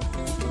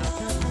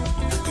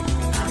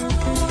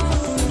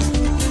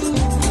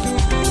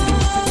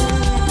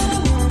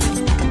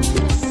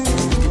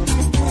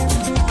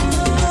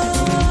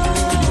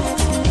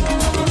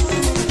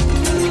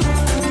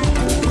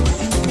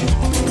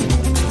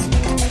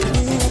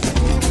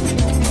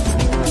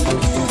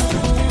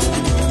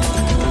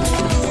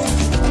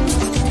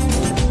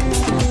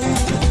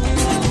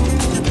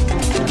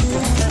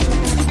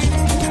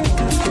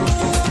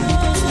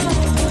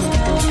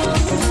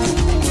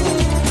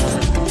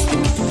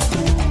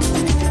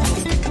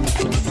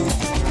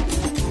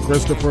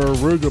 Christopher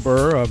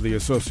Rugaber of the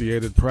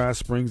Associated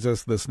Press brings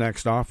us this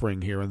next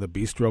offering here in the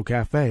Bistro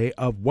Cafe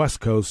of West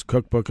Coast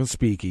Cookbook and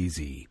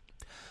Speakeasy.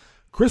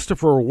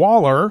 Christopher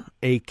Waller,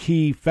 a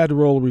key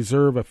Federal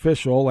Reserve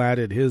official,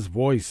 added his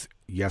voice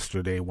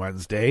yesterday,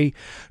 Wednesday,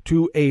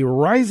 to a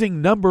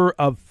rising number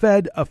of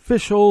Fed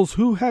officials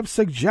who have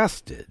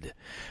suggested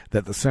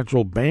that the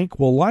central bank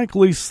will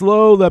likely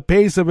slow the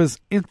pace of its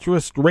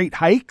interest rate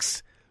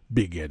hikes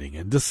beginning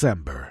in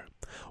December.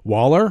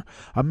 Waller,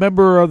 a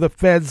member of the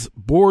Fed's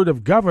Board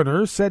of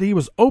Governors, said he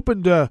was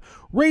open to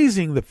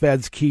raising the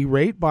Fed's key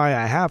rate by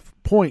a half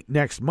point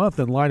next month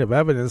in light of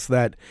evidence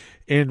that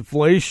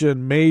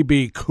inflation may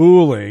be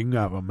cooling.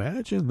 Now,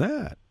 imagine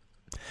that.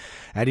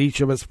 At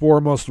each of its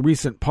four most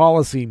recent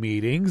policy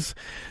meetings,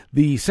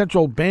 the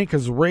central bank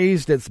has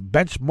raised its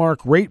benchmark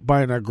rate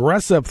by an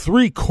aggressive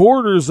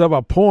 0.75 of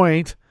a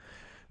point.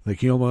 The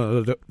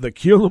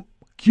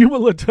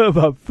cumulative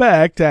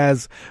effect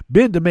has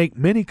been to make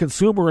many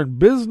consumer and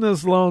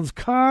business loans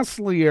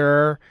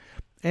costlier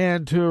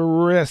and the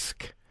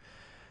risk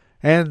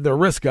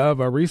of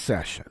a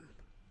recession.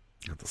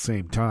 At the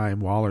same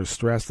time, Waller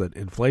stressed that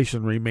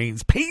inflation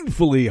remains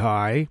painfully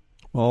high.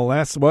 Well,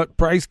 that's what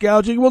price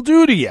gouging will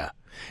do to you.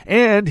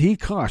 And he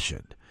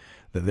cautioned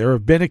that there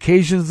have been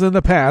occasions in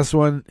the past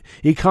when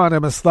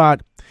economists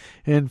thought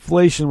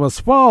inflation was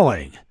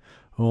falling,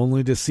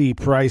 only to see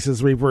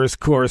prices reverse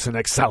course and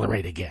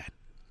accelerate again.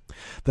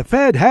 The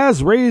Fed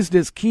has raised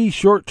its key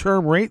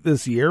short-term rate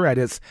this year at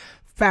its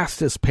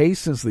fastest pace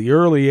since the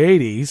early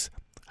 80s.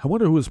 I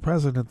wonder who was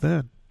president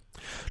then.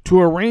 To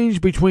a range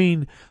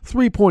between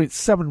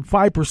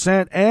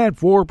 3.75% and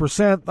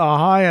 4%, the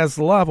highest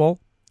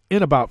level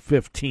in about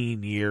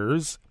 15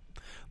 years.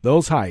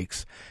 Those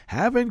hikes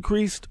have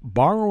increased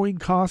borrowing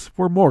costs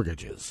for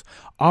mortgages,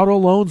 auto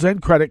loans,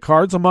 and credit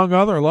cards, among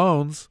other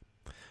loans.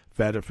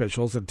 Fed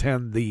officials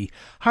intend the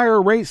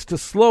higher rates to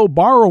slow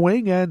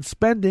borrowing and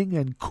spending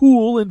and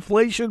cool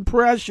inflation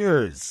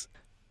pressures.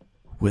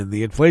 When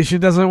the inflation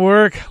doesn't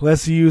work,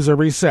 let's use a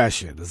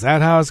recession. Is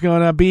that how it's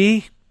going to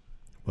be?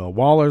 Well,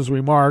 Waller's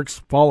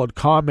remarks followed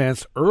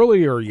comments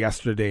earlier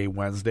yesterday,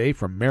 Wednesday,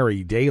 from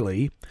Mary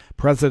Daly,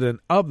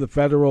 president of the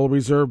Federal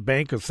Reserve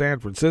Bank of San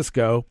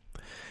Francisco.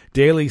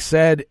 Daly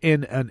said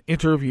in an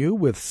interview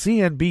with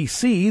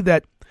CNBC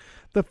that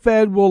the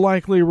Fed will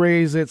likely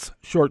raise its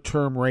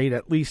short-term rate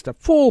at least a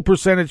full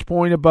percentage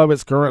point above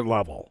its current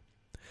level.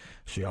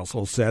 She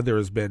also said there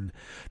has been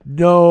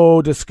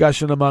no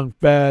discussion among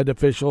Fed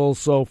officials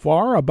so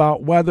far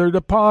about whether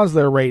to pause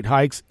their rate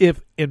hikes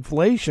if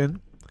inflation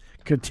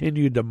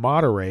continued to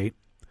moderate.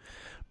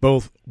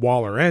 Both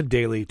Waller and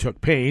Daly took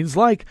pains,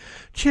 like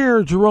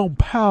Chair Jerome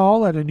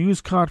Powell at a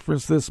news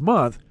conference this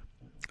month,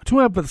 to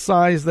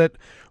emphasize that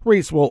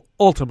rates will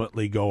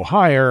ultimately go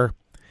higher,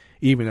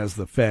 even as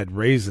the Fed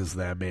raises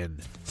them in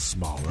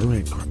smaller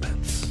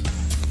increments.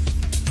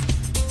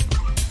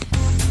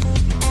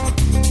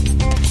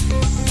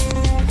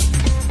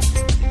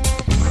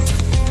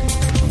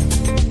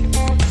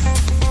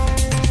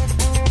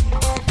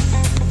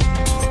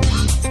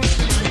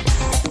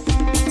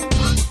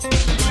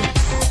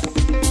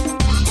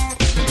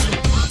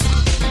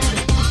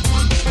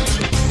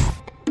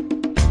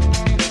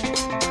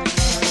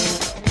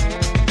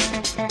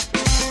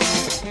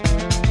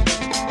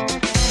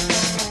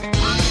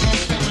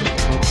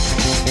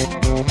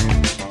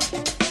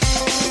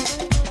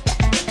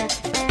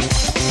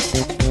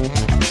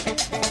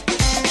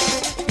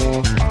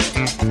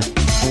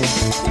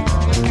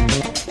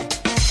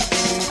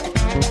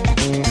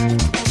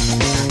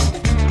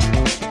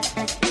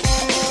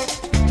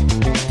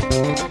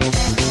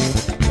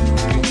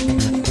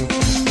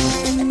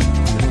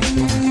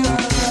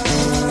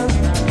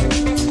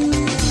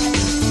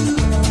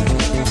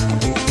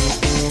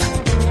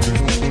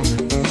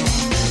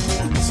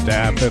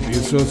 Staff at the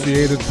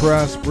Associated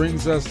Press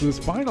brings us this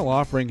final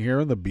offering here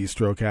in the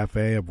Bistro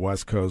Cafe of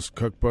West Coast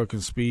Cookbook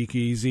and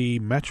Speakeasy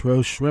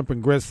Metro Shrimp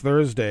and Grits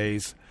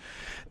Thursdays.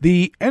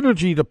 The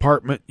Energy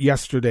Department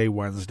yesterday,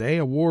 Wednesday,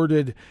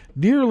 awarded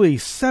nearly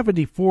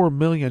 $74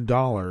 million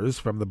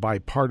from the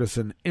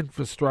bipartisan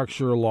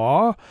infrastructure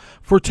law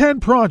for 10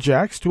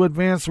 projects to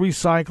advance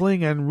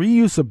recycling and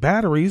reuse of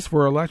batteries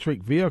for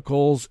electric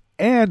vehicles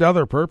and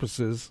other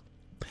purposes.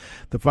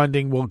 The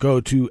funding will go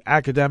to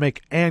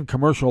academic and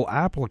commercial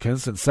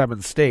applicants in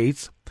 7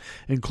 states,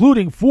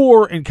 including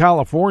 4 in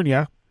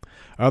California.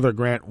 Other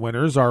grant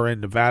winners are in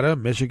Nevada,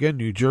 Michigan,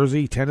 New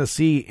Jersey,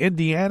 Tennessee,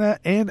 Indiana,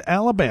 and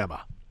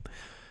Alabama.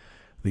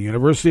 The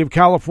University of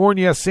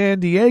California,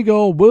 San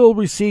Diego will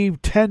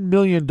receive $10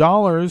 million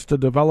to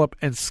develop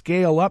and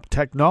scale up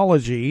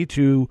technology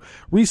to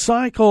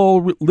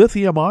recycle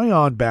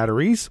lithium-ion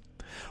batteries,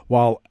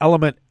 while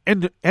Element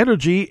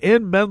Energy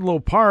in Menlo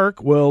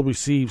Park will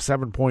receive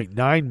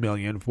 $7.9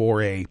 million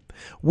for a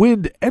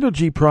wind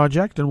energy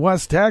project in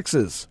West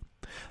Texas.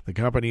 The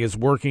company is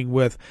working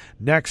with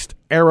Next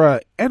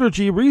Era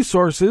Energy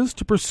Resources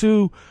to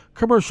pursue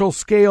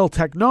commercial-scale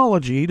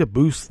technology to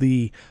boost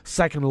the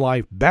Second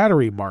Life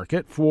battery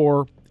market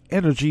for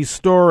energy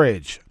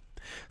storage.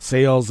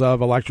 Sales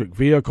of electric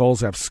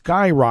vehicles have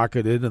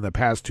skyrocketed in the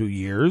past 2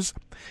 years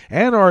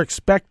and are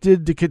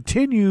expected to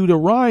continue to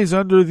rise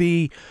under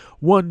the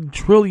 $1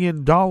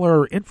 trillion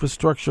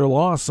infrastructure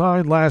law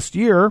signed last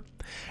year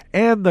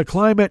and the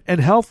Climate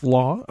and Health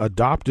Law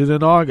adopted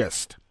in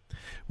August.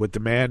 With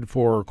demand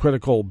for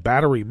critical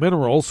battery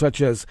minerals such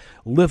as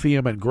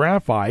lithium and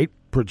graphite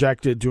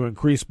projected to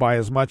increase by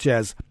as much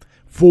as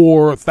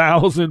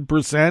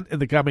 4,000% in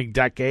the coming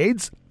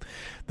decades,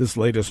 this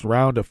latest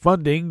round of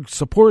funding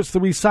supports the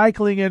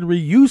recycling and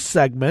reuse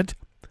segment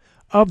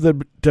of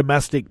the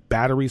domestic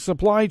battery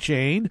supply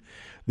chain,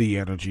 the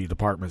Energy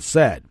Department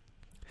said.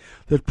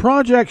 The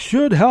project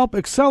should help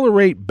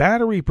accelerate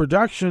battery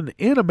production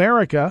in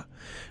America,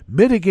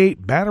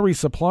 mitigate battery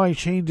supply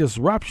chain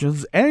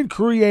disruptions, and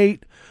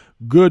create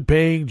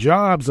good-paying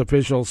jobs,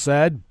 officials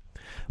said.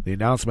 The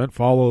announcement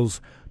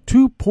follows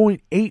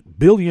 $2.8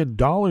 billion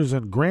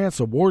in grants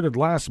awarded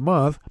last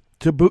month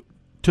to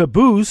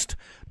boost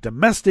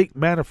domestic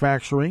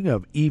manufacturing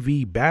of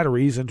EV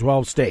batteries in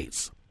 12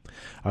 states.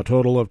 A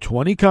total of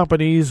 20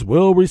 companies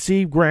will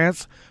receive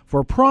grants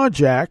for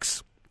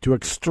projects to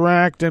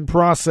extract and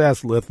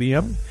process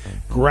lithium,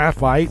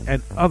 graphite,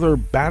 and other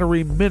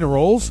battery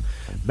minerals,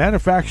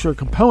 manufacture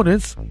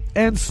components,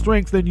 and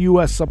strengthen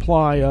U.S.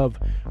 supply of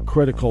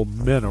critical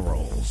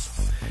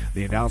minerals.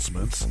 The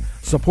announcements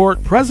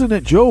support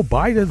President Joe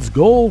Biden's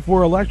goal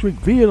for electric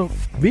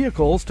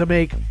vehicles to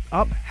make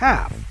up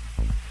half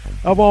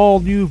of all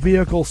new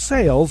vehicle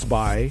sales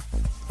by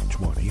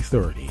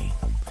 2030.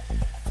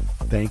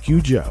 Thank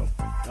you, Joe.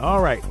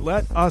 All right,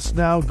 let us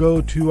now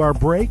go to our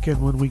break,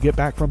 and when we get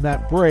back from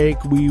that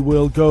break, we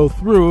will go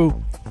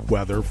through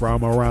weather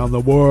from around the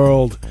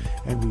world,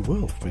 and we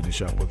will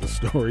finish up with the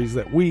stories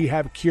that we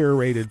have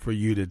curated for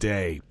you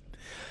today.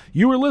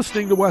 You are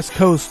listening to West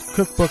Coast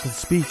Cookbook and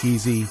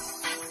Speakeasy,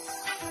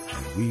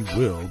 and we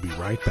will be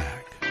right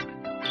back.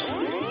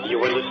 You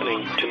are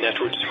listening to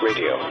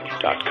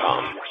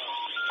netrootsradio.com.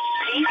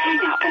 Please hang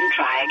up and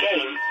try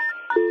again.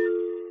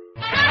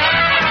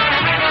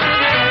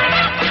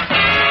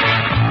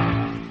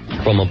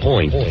 From a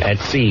point at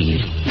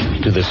sea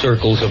to the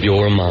circles of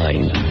your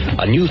mind,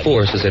 a new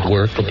force is at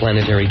work for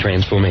planetary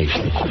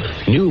transformation.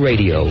 New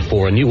radio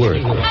for a new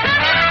Earth.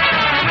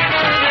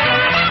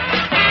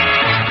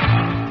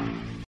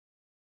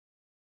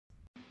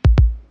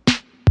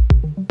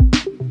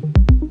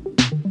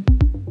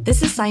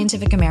 This is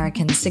Scientific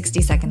American's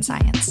 60-Second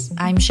Science.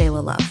 I'm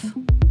Shayla Love.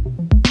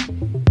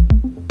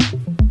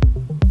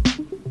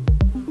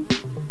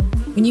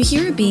 When you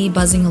hear a bee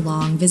buzzing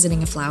along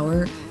visiting a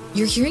flower,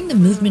 you're hearing the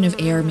movement of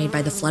air made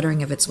by the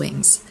fluttering of its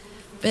wings.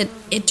 But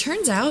it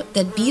turns out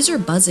that bees are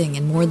buzzing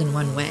in more than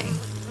one way.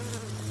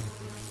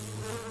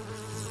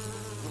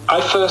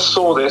 I first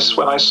saw this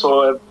when I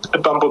saw a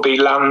bumblebee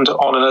land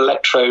on an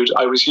electrode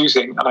I was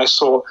using, and I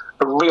saw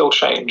a real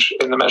change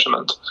in the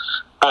measurement.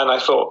 And I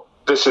thought,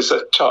 this is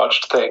a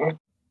charged thing.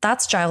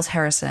 That's Giles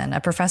Harrison,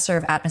 a professor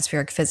of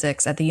atmospheric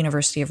physics at the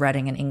University of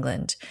Reading in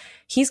England.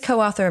 He's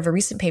co-author of a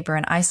recent paper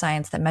in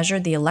iScience that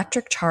measured the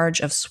electric charge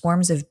of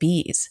swarms of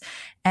bees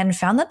and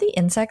found that the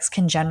insects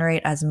can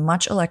generate as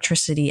much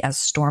electricity as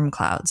storm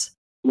clouds.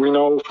 We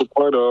know for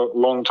quite a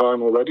long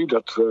time already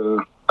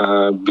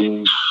that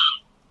bees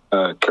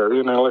carry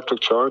an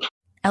electric charge.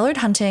 Ellard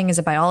Hunting is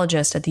a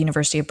biologist at the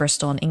University of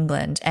Bristol in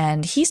England,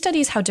 and he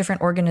studies how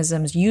different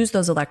organisms use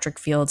those electric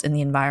fields in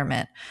the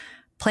environment.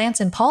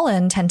 Plants and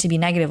pollen tend to be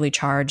negatively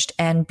charged,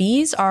 and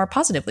bees are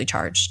positively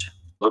charged.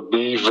 The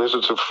bee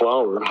visits a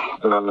flower,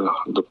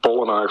 the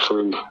pollen are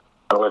actually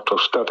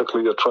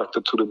electrostatically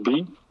attracted to the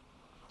bee,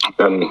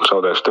 and so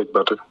they stick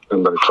better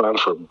and they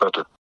transfer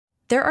better.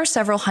 There are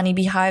several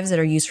honeybee hives that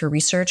are used for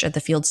research at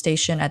the field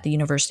station at the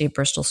University of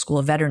Bristol School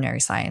of Veterinary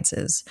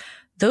Sciences.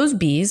 Those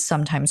bees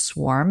sometimes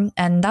swarm,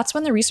 and that's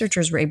when the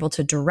researchers were able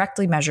to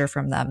directly measure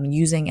from them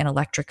using an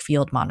electric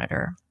field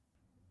monitor.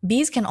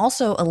 Bees can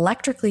also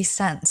electrically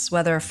sense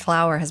whether a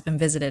flower has been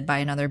visited by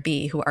another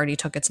bee who already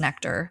took its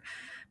nectar.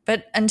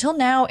 But until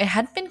now, it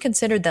hadn't been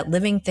considered that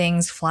living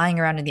things flying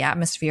around in the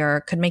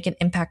atmosphere could make an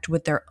impact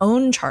with their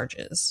own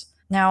charges.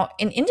 Now,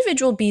 an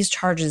individual bee's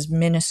charge is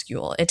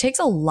minuscule. It takes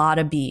a lot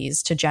of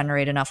bees to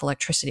generate enough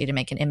electricity to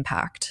make an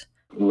impact.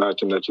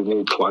 Imagine that you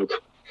need like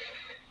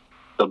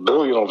 1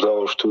 billion of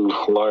those to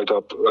light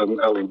up an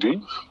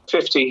LED.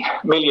 50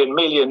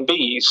 million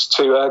bees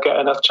to get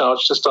enough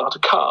charge to start a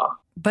car.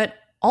 But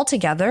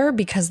altogether,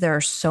 because there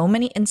are so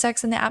many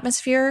insects in the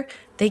atmosphere,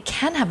 they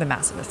can have a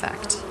massive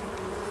effect.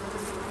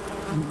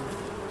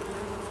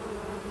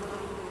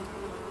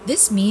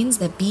 This means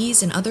that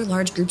bees and other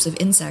large groups of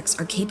insects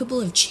are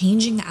capable of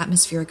changing the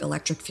atmospheric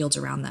electric fields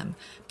around them,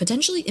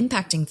 potentially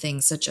impacting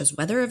things such as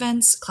weather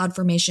events, cloud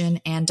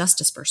formation, and dust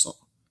dispersal.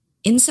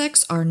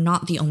 Insects are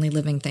not the only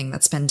living thing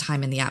that spend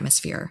time in the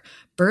atmosphere.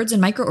 Birds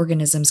and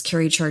microorganisms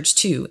carry charge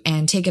too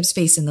and take up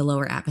space in the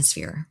lower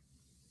atmosphere.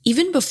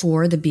 Even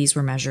before the bees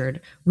were measured,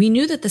 we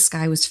knew that the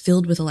sky was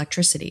filled with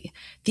electricity.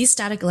 These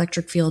static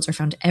electric fields are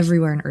found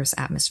everywhere in Earth's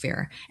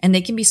atmosphere, and they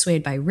can be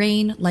swayed by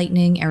rain,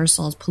 lightning,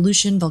 aerosols,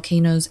 pollution,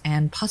 volcanoes,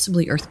 and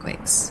possibly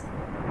earthquakes.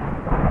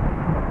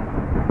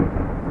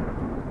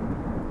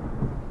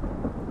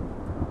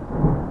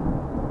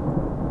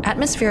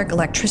 Atmospheric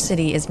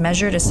electricity is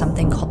measured as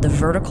something called the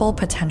vertical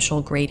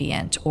potential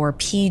gradient, or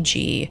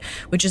PG,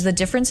 which is the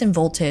difference in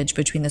voltage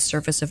between the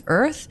surface of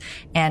Earth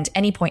and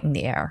any point in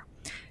the air.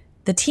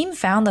 The team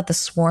found that the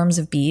swarms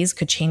of bees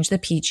could change the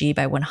PG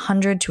by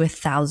 100 to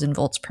 1,000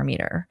 volts per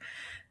meter.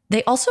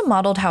 They also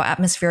modeled how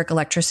atmospheric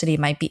electricity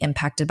might be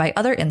impacted by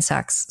other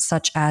insects,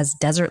 such as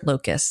desert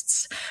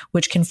locusts,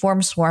 which can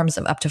form swarms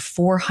of up to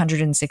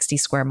 460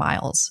 square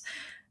miles.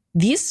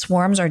 These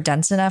swarms are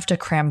dense enough to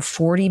cram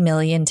 40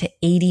 million to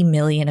 80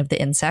 million of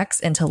the insects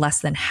into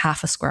less than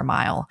half a square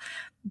mile.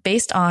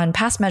 Based on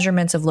past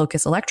measurements of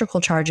locust electrical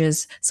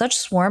charges, such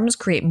swarms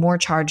create more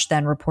charge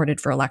than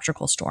reported for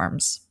electrical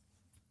storms.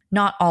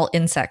 Not all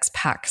insects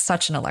pack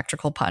such an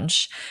electrical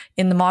punch.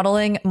 In the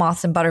modeling,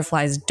 moths and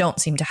butterflies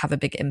don't seem to have a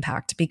big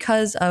impact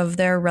because of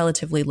their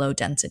relatively low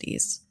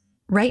densities.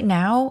 Right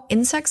now,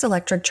 insects'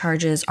 electric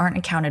charges aren't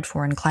accounted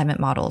for in climate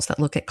models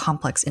that look at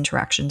complex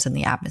interactions in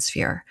the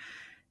atmosphere.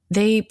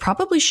 They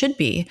probably should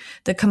be.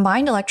 The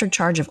combined electric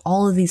charge of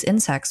all of these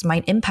insects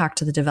might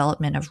impact the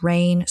development of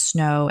rain,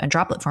 snow, and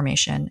droplet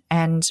formation,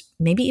 and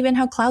maybe even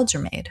how clouds are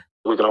made.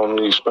 We can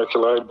only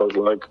speculate, but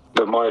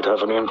that might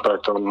have an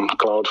impact on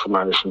cloud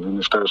formation. And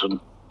if there's a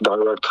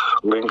direct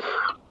link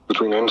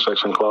between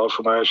insects and cloud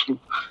formation,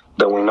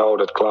 then we know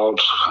that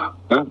clouds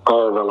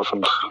are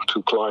relevant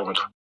to climate.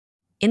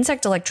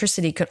 Insect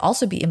electricity could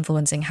also be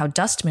influencing how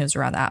dust moves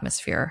around the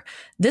atmosphere.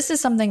 This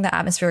is something that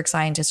atmospheric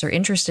scientists are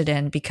interested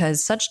in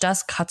because such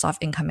dust cuts off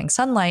incoming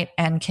sunlight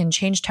and can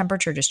change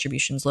temperature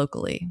distributions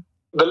locally.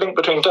 The link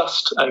between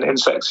dust and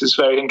insects is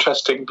very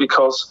interesting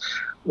because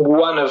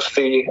one of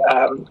the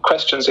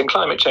questions in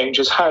climate change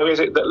is how is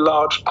it that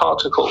large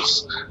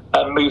particles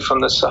move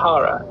from the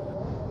Sahara?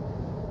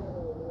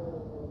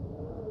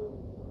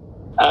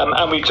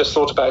 And we just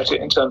thought about it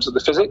in terms of the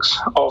physics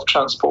of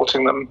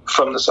transporting them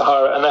from the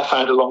Sahara, and they're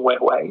found a long way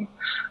away.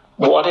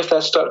 What if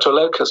they're stuck to a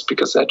locust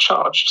because they're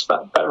charged?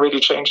 That really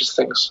changes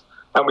things,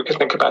 and we can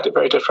think about it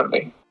very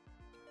differently.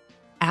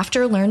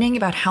 After learning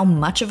about how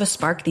much of a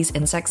spark these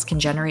insects can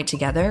generate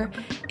together,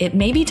 it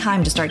may be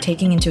time to start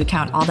taking into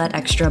account all that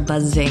extra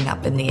buzzing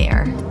up in the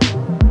air.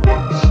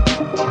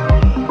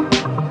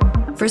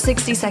 For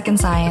 60 Second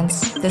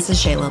Science, this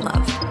is Shayla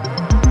Love.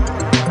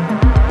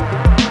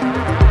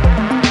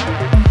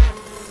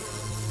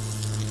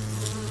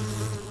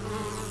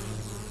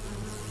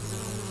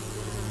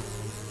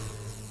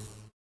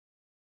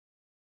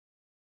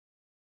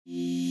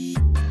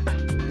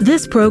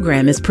 This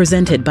program is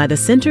presented by the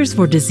Centers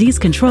for Disease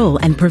Control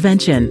and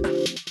Prevention.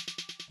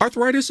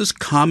 Arthritis is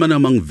common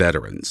among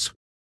veterans.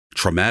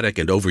 Traumatic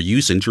and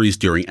overuse injuries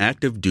during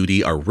active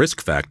duty are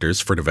risk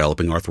factors for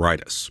developing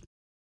arthritis.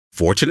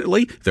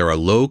 Fortunately, there are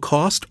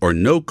low-cost or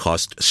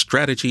no-cost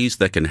strategies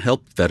that can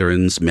help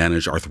veterans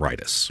manage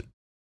arthritis.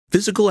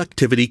 Physical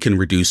activity can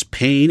reduce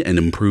pain and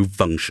improve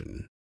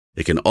function.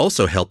 It can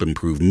also help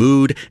improve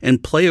mood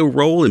and play a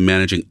role in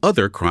managing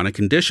other chronic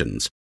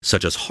conditions,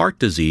 such as heart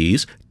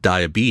disease,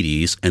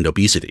 diabetes, and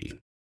obesity.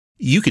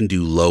 You can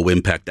do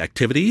low-impact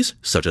activities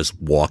such as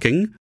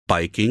walking,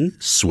 biking,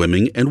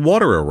 swimming, and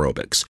water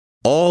aerobics,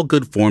 all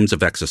good forms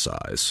of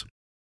exercise.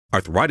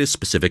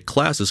 Arthritis-specific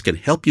classes can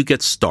help you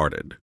get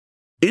started.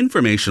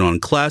 Information on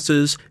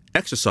classes,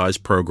 exercise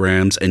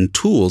programs, and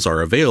tools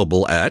are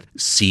available at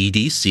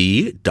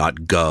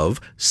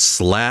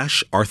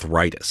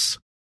cdc.gov/arthritis.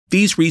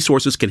 These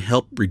resources can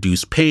help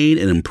reduce pain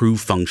and improve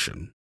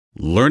function.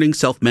 Learning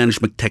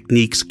self-management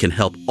techniques can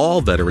help all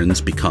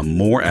veterans become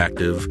more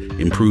active,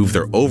 improve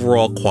their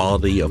overall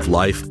quality of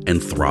life,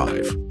 and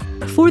thrive.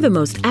 For the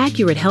most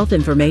accurate health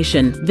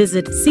information,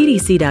 visit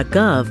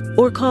cdc.gov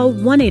or call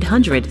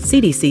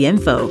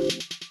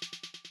 1-800-CDC-INFO.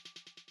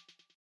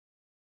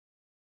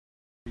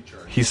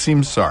 He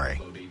seems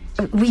sorry.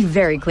 We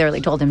very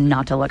clearly told him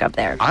not to look up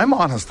there. I'm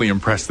honestly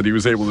impressed that he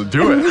was able to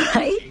do it.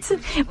 Right?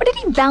 What, did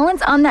he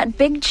balance on that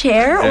big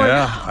chair?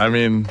 Yeah, I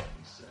mean,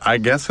 I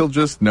guess he'll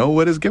just know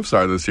what his gifts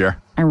are this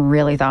year. I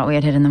really thought we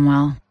had hidden them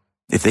well.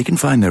 If they can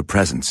find their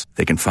presents,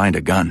 they can find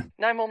a gun.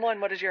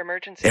 911, what is your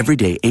emergency? Every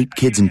day, 8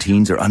 kids and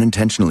teens are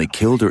unintentionally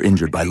killed or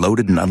injured by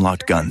loaded and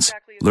unlocked guns.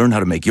 Learn how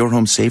to make your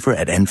home safer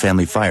at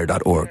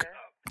endfamilyfire.org.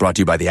 Brought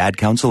to you by the Ad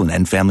Council and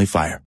End Family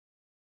Fire.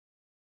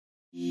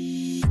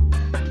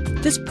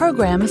 This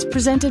program is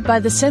presented by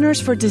the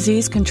Centers for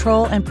Disease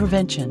Control and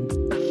Prevention.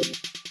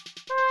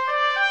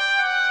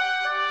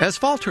 As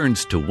fall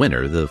turns to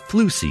winter, the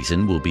flu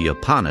season will be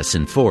upon us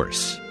in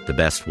force. The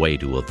best way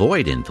to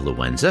avoid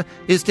influenza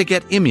is to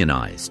get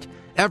immunized.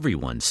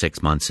 Everyone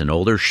 6 months and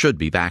older should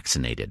be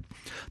vaccinated.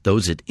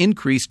 Those at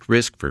increased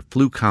risk for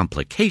flu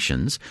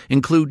complications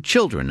include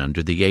children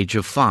under the age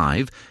of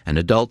 5 and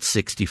adults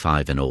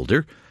 65 and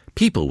older,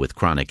 people with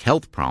chronic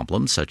health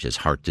problems such as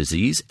heart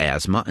disease,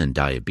 asthma, and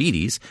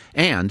diabetes,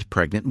 and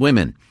pregnant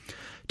women.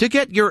 To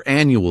get your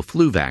annual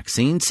flu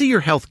vaccine, see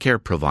your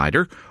healthcare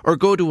provider or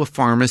go to a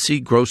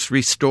pharmacy,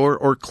 grocery store,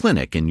 or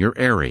clinic in your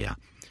area.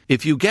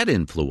 If you get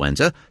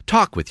influenza,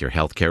 talk with your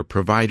healthcare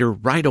provider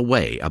right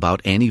away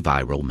about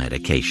antiviral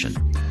medication.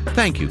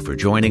 Thank you for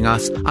joining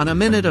us on A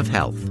Minute of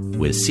Health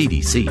with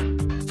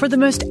CDC. For the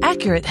most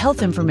accurate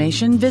health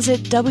information,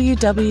 visit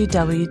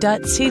www.cdc.gov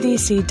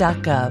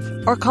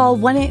or call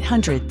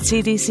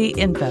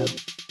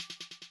 1-800-CDC-INFO.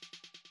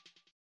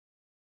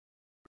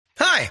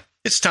 Hi,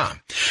 it's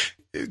Tom.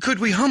 Could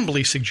we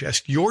humbly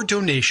suggest your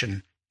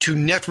donation to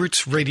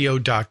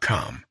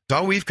netrootsradio.com?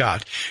 All we've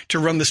got to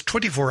run this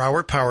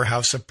 24-hour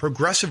powerhouse of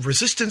progressive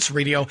resistance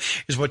radio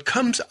is what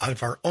comes out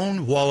of our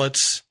own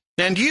wallets.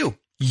 And you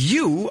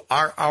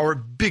are our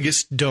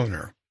biggest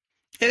donor.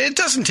 And it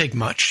doesn't take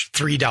much,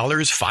 $3,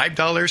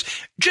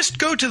 $5. Just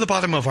go to the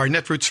bottom of our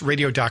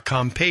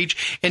netrootsradio.com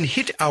page and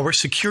hit our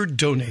secure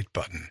donate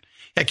button.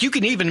 Heck, you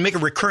can even make a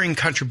recurring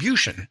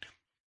contribution.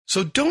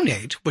 So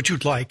donate what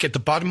you'd like at the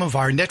bottom of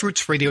our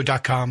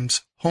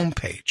netrootsradio.com's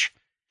homepage.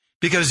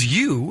 Because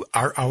you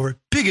are our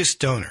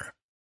biggest donor.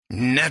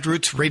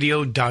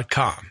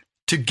 netrootsradio.com.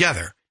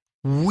 Together,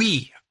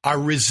 we are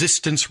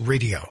Resistance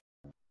Radio.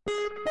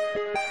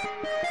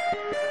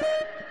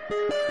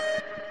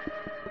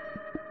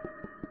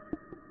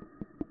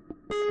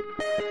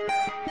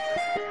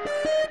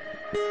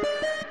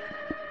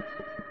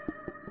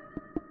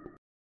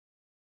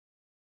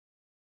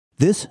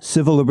 This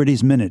Civil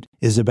Liberties Minute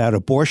is about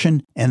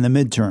abortion and the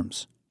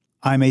midterms.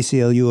 I'm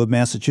ACLU of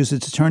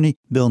Massachusetts attorney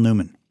Bill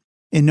Newman.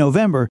 In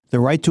November, the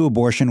right to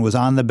abortion was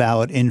on the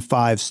ballot in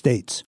 5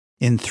 states.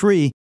 In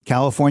 3,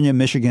 California,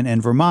 Michigan,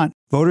 and Vermont,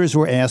 voters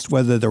were asked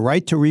whether the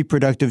right to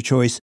reproductive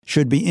choice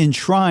should be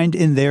enshrined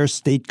in their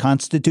state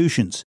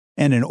constitutions.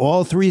 And in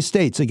all 3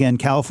 states, again,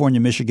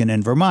 California, Michigan,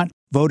 and Vermont,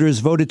 voters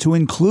voted to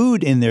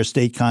include in their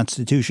state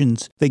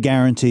constitutions the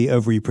guarantee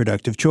of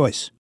reproductive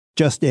choice,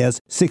 just as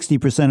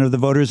 60% of the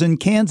voters in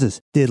Kansas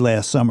did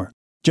last summer,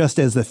 just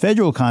as the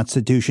federal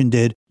Constitution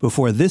did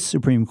before this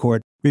Supreme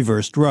Court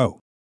reversed Roe.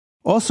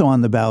 Also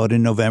on the ballot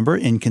in November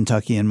in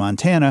Kentucky and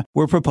Montana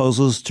were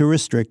proposals to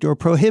restrict or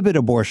prohibit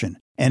abortion,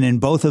 and in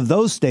both of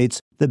those states,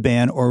 the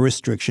ban or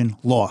restriction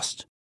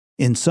lost.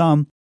 In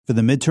sum, for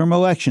the midterm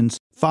elections,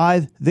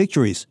 5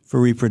 victories for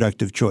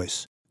reproductive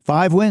choice,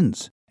 5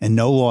 wins, and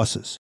no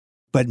losses.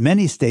 But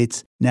many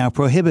states now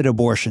prohibit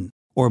abortion,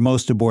 or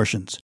most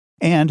abortions.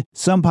 And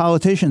some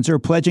politicians are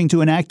pledging to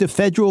enact a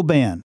federal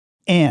ban.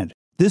 And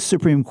this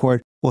Supreme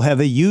Court will have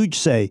a huge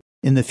say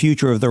in the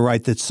future of the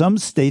right that some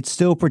states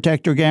still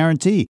protect or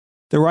guarantee,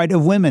 the right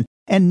of women,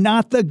 and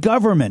not the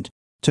government,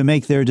 to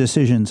make their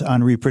decisions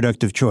on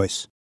reproductive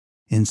choice.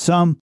 In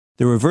sum,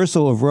 the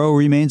reversal of Roe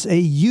remains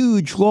a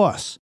huge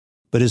loss.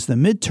 But as the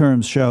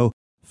midterms show,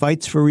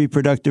 fights for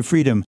reproductive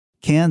freedom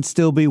can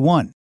still be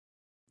won.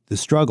 The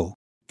struggle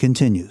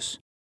continues.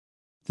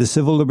 The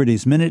Civil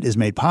Liberties Minute is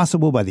made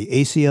possible by the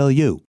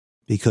ACLU,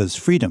 because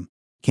freedom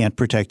can't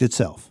protect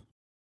itself.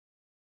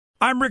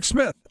 I'm Rick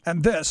Smith,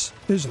 and this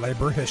is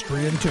Labor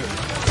History in 2.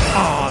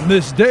 On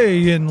this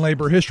day in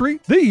labor history,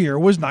 the year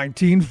was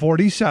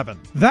 1947.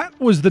 That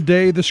was the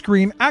day the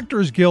Screen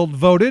Actors Guild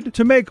voted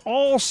to make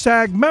all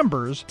SAG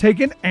members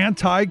take an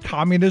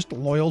anti-communist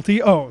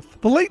loyalty oath.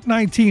 The late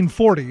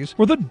 1940s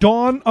were the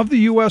dawn of the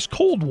U.S.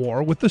 Cold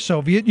War with the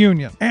Soviet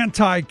Union.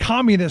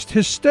 Anti-communist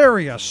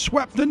hysteria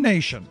swept the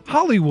nation.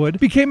 Hollywood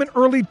became an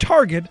early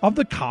target of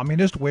the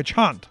communist witch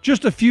hunt.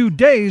 Just a few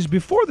days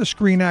before the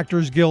Screen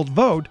Actors Guild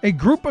vote, a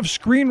group of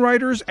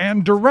screenwriters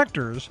and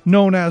directors,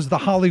 known as the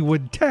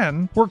Hollywood 10,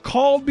 were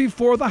called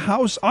before the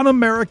House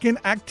Un-American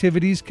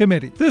Activities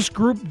Committee. This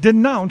group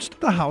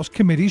denounced the House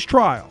Committee's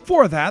trial.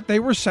 For that, they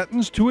were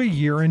sentenced to a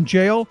year in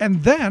jail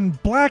and then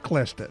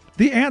blacklisted.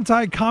 the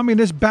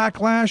anti-communist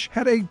backlash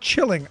had a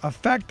chilling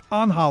effect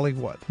on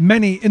Hollywood.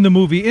 Many in the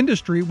movie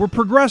industry were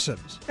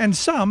progressives, and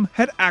some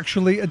had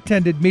actually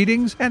attended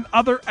meetings and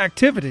other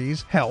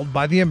activities held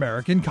by the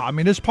American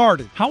Communist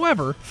Party.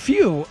 However,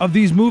 few of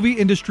these movie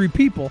industry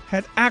people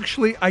had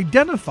actually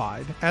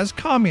identified as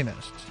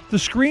communists. The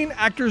Screen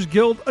Actors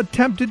Guild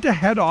attempted to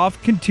head off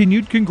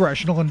continued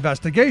congressional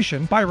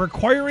investigation by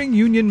requiring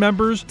union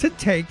members to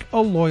take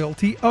a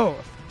loyalty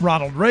oath.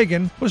 Ronald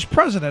Reagan was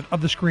president of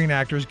the Screen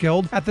Actors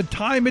Guild at the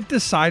time it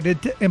decided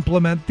to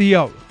implement the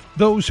oath.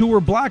 Those who were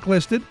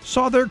blacklisted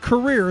saw their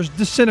careers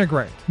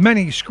disintegrate.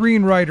 Many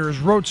screenwriters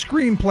wrote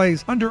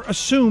screenplays under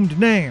assumed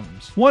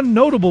names. One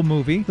notable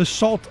movie, The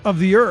Salt of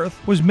the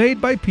Earth, was made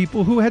by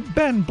people who had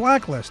been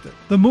blacklisted.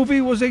 The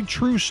movie was a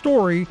true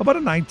story about a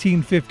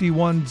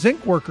 1951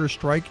 zinc worker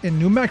strike in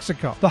New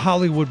Mexico. The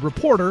Hollywood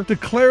Reporter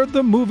declared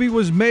the movie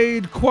was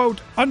made,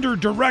 quote, under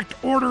direct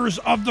orders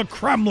of the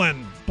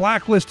Kremlin.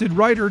 Blacklisted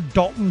writer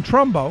Dalton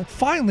Trumbo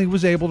finally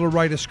was able to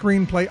write a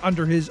screenplay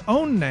under his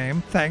own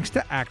name thanks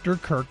to actor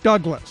Kirk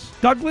Douglas.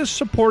 Douglas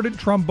supported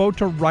Trumbo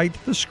to write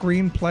the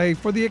screenplay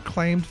for the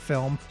acclaimed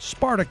film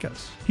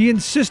Spartacus. He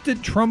insisted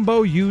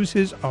Trumbo use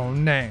his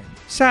own name.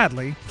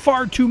 Sadly,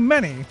 far too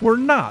many were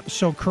not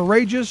so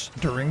courageous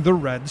during the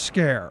Red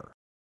Scare.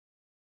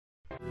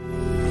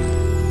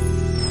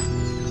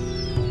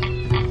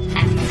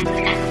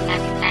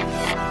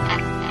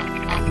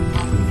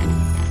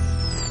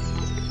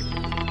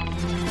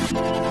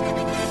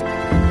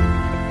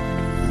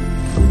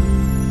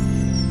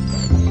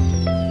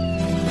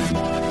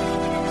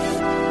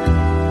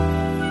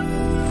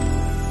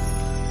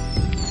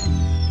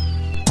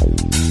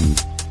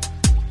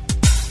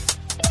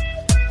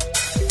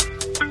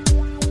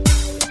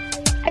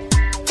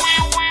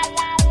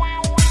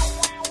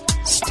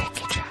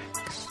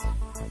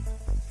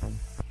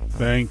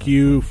 Thank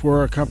you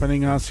for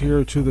accompanying us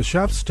here to the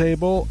Chef's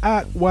Table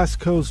at West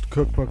Coast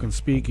Cookbook and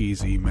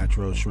Speakeasy,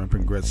 Metro Shrimp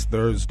and Grits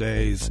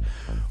Thursdays.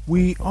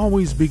 We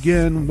always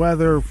begin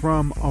weather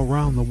from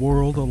around the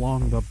world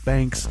along the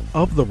banks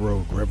of the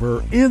Rogue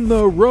River in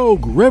the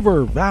Rogue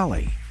River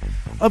Valley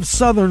of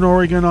Southern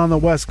Oregon on the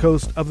west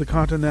coast of the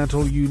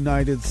continental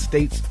United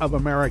States of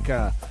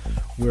America,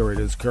 where it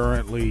is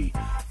currently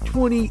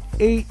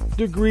 28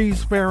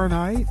 degrees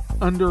Fahrenheit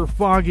under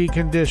foggy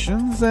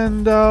conditions,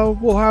 and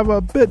we'll have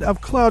a bit of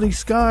cloudy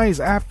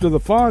skies after the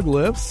fog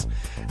lifts,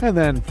 and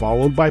then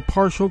followed by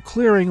partial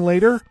clearing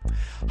later.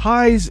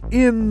 Highs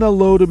in the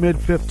low to mid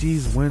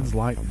 50s, winds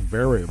light and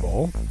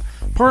variable.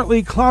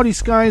 Partly cloudy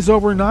skies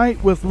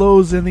overnight with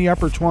lows in the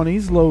upper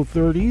 20s, low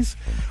 30s.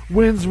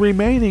 Winds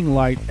remaining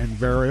light and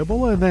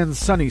variable, and then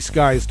sunny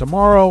skies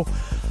tomorrow.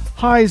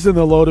 Highs in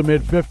the low to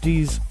mid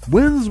 50s.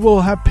 Winds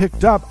will have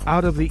picked up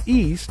out of the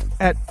east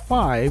at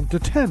 5 to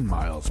 10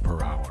 miles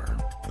per hour.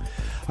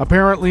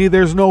 Apparently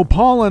there's no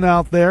pollen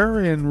out there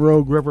in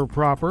Rogue River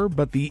proper,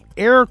 but the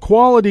air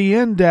quality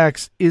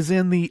index is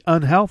in the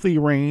unhealthy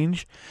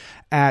range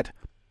at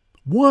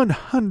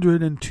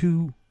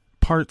 102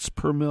 parts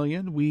per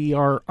million. We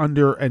are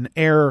under an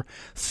air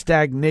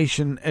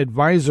stagnation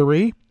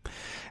advisory,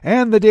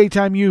 and the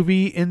daytime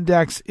UV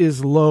index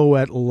is low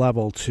at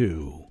level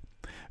 2.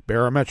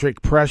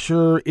 Barometric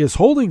pressure is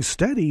holding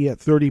steady at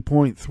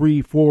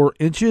 30.34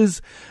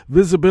 inches.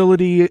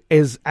 Visibility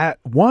is at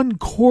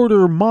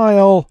 1/4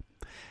 mile,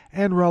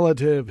 and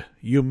relative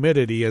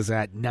humidity is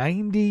at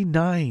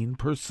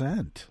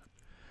 99%.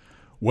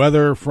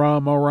 Weather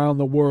from around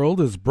the world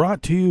is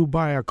brought to you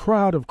by a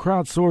crowd of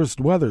crowdsourced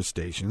weather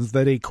stations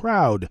that a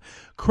crowd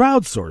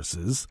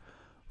crowdsources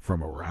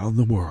from around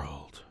the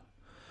world.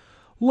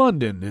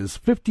 London is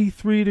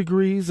 53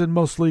 degrees and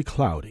mostly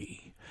cloudy.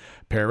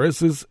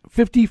 Paris is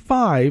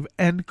 55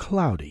 and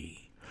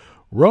cloudy.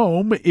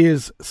 Rome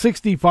is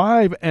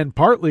 65 and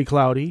partly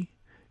cloudy.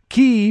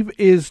 Kyiv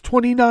is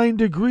 29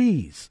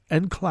 degrees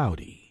and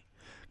cloudy.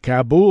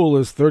 Kabul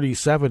is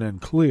 37 and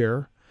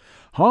clear.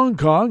 Hong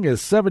Kong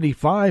is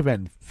 75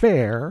 and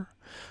fair.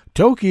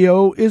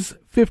 Tokyo is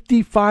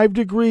 55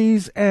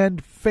 degrees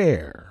and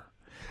fair.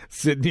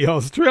 Sydney,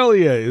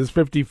 Australia is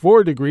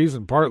 54 degrees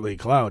and partly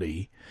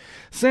cloudy.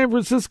 San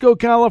Francisco,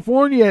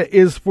 California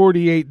is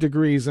 48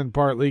 degrees and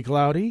partly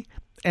cloudy.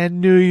 And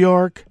New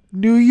York,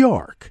 New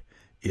York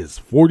is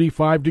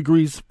 45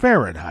 degrees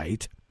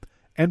Fahrenheit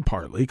and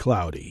partly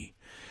cloudy.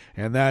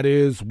 And that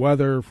is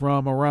weather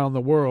from around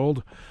the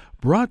world,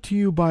 brought to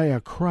you by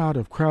a crowd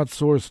of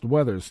crowdsourced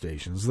weather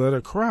stations that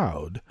a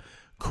crowd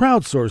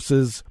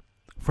crowdsources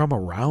from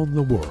around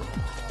the world.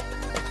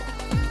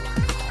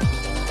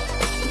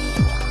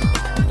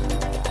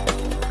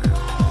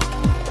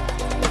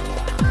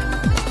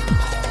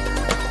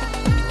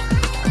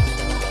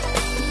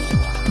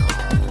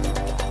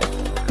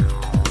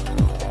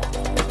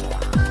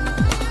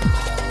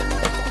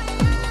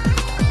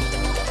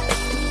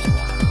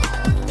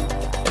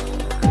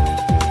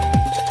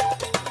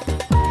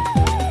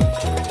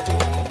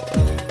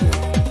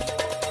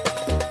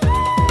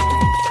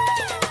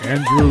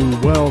 Andrew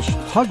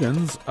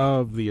Welsh-Huggins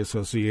of the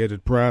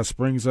Associated Press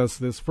brings us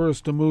this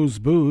first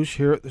amuse-bouche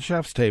here at the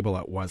Chef's Table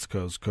at West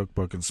Coast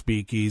Cookbook and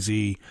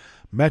Speakeasy,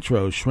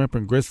 Metro Shrimp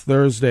and Grits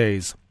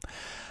Thursdays.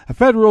 A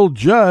federal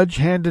judge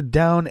handed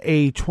down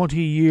a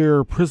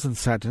 20-year prison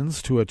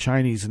sentence to a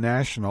Chinese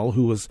national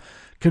who was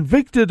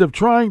convicted of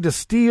trying to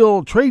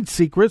steal trade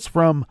secrets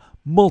from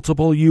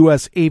multiple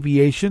U.S.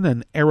 aviation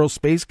and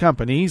aerospace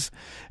companies,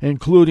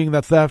 including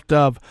the theft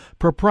of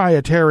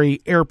proprietary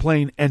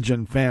airplane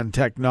engine fan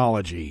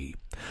technology.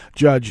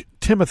 Judge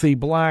Timothy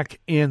Black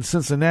in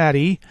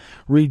Cincinnati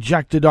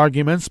rejected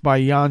arguments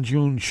by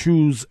Yanjun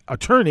Shu's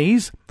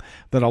attorneys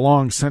that a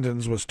long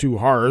sentence was too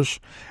harsh,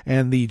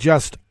 and the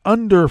just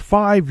under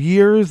 5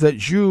 years that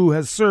Zhu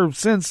has served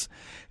since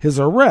his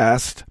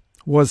arrest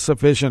was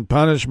sufficient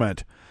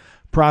punishment.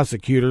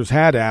 Prosecutors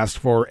had asked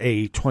for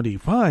a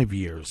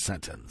 25-year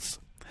sentence.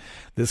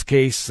 This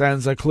case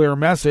sends a clear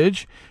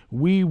message.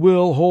 We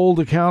will hold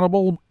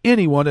accountable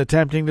anyone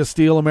attempting to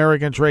steal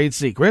American trade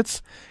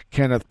secrets,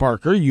 Kenneth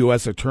Parker,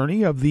 U.S.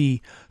 Attorney of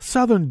the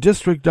Southern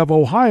District of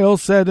Ohio,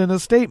 said in a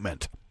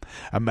statement.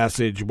 A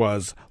message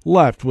was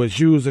left with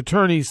Zhu's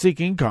attorney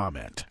seeking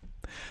comment.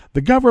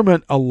 The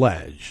government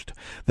alleged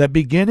that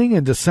beginning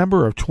in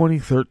December of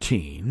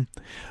 2013,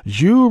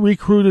 Zhu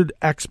recruited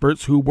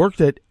experts who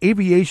worked at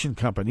aviation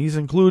companies,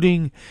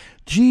 including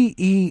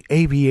GE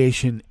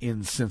Aviation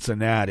in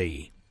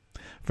Cincinnati.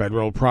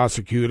 Federal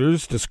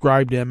prosecutors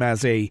described him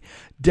as a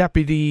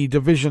deputy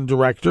division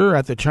director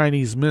at the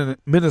Chinese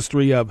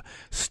Ministry of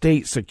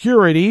State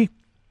Security,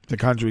 the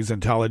country's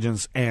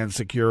intelligence and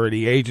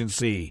security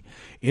agency.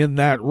 In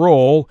that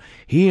role,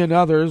 he and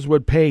others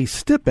would pay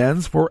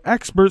stipends for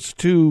experts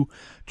to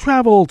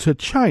travel to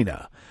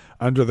China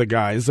under the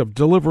guise of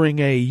delivering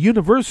a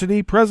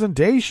university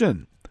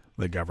presentation,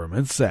 the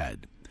government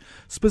said.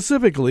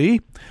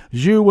 Specifically,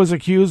 Zhu was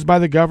accused by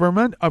the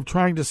government of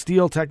trying to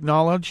steal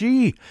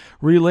technology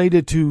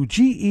related to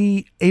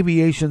GE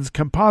Aviation's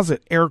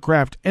composite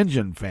aircraft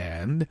engine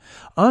fan,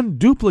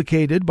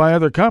 unduplicated by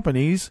other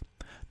companies,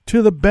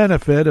 to the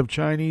benefit of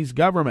Chinese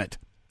government.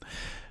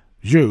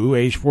 Zhu,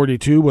 age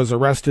 42, was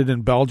arrested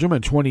in Belgium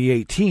in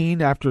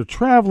 2018 after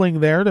traveling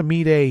there to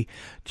meet a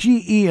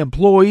GE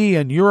employee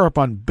in Europe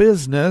on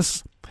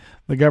business.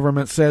 The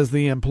government says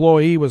the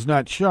employee was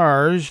not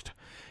charged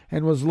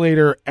and was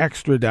later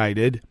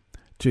extradited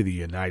to the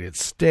United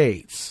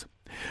States.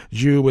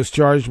 Zhu was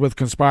charged with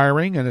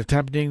conspiring and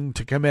attempting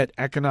to commit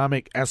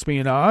economic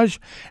espionage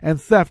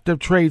and theft of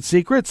trade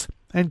secrets,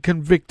 and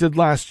convicted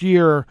last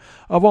year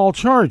of all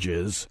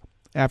charges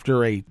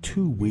after a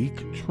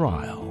 2-week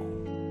trial.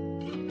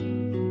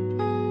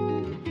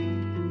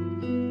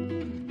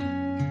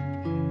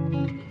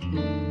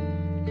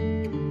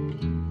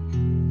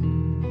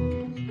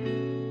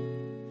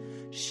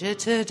 Je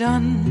te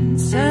donne,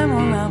 c'est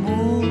mon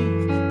amour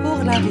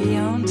pour la vie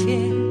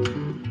entière.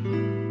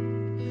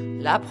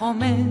 La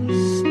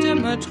promesse de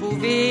me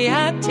trouver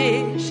à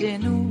tes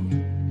genoux.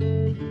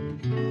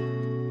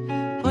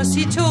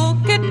 Aussitôt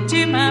que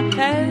tu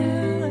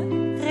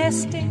m'appelles,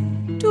 rester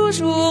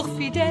toujours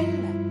fidèle,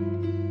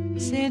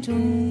 c'est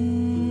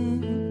tout,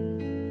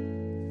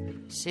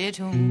 c'est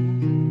tout.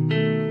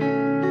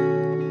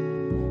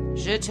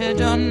 Je te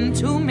donne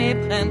tous mes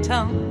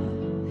printemps,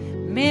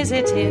 mes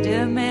étés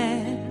de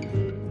mer,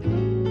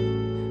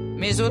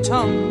 mes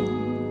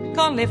automnes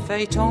quand les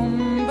feuilles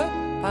tombent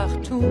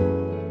partout.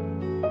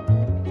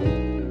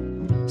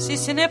 Si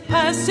ce n'est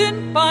pas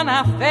une bonne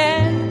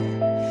affaire,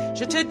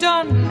 je te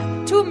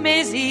donne tous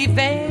mes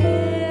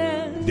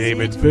hivers.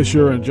 David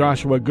Fisher and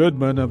Joshua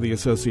Goodman of the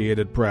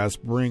Associated Press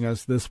bring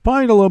us this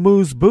final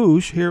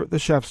amuse-bouche here at the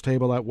Chef's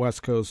Table at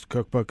West Coast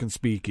Cookbook and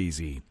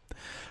Speakeasy.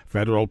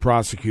 Federal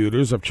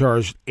prosecutors have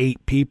charged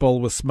 8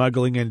 people with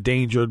smuggling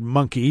endangered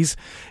monkeys,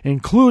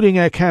 including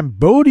a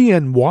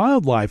Cambodian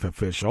wildlife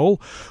official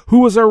who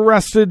was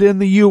arrested in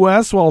the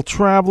U.S. while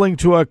traveling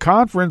to a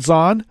conference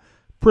on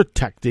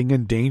protecting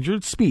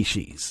endangered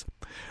species.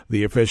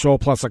 The official,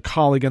 plus a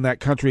colleague in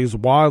that country's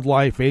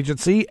wildlife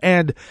agency,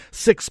 and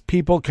 6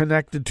 people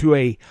connected to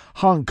a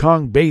Hong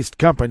Kong-based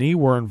company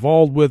were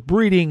involved with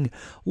breeding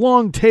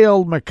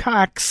long-tailed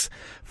macaques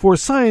for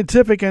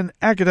scientific and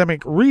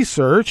academic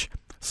research,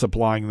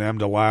 supplying them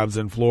to labs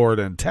in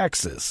Florida and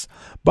Texas.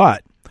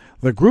 But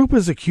the group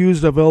is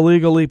accused of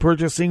illegally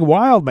purchasing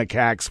wild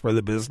macaques for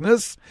the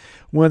business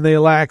when they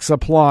lack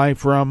supply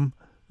from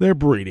their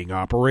breeding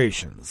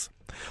operations.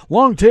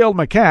 Long-tailed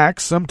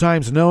macaques,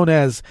 sometimes known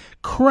as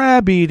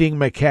crab-eating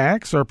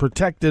macaques, are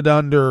protected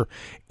under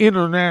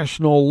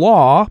international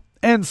law,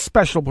 and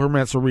special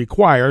permits are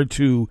required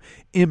to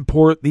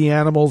import the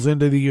animals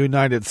into the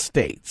United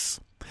States.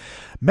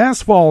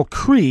 Masval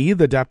Cree,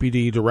 the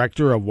Deputy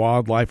Director of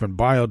Wildlife and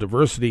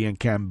Biodiversity in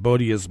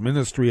Cambodia's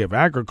Ministry of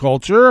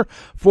Agriculture,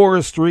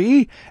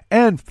 Forestry,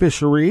 and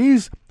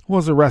Fisheries,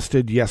 was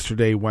arrested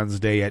yesterday,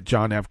 Wednesday, at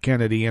John F.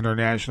 Kennedy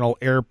International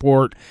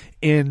Airport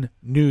in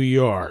New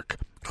York.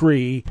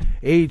 Cree,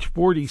 age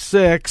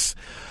 46,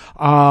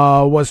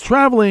 was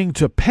traveling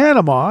to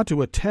Panama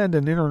to attend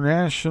an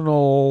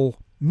international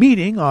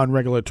meeting on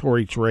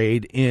regulatory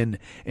trade in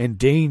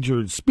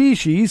endangered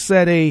species,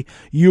 said a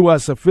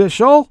U.S.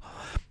 official.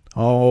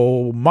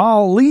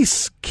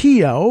 Malis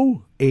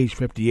Keogh, age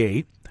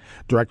 58,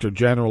 Director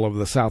General of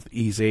the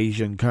Southeast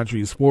Asian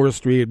Countries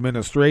Forestry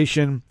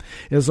Administration,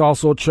 is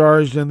also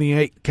charged in the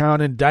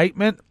 8-count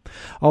indictment,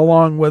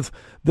 along with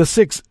the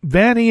 6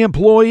 Vanny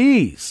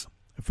employees.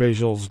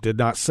 Officials did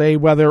not say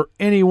whether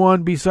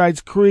anyone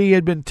besides Cree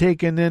had been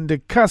taken into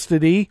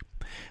custody.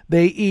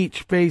 They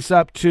each face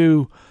up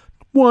to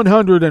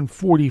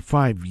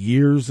 145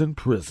 years in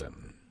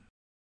prison.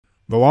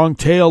 The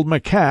long-tailed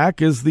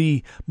macaque is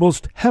the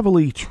most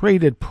heavily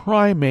traded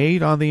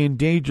primate on the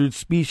endangered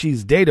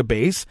species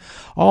database,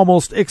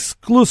 almost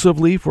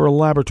exclusively for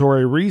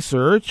laboratory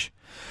research.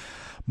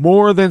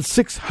 More than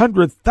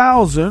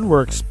 600,000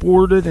 were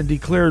exported and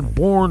declared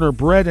born or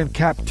bred in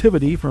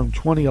captivity from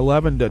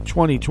 2011 to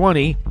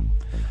 2020.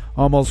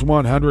 Almost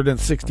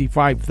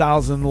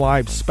 165,000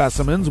 live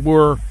specimens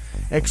were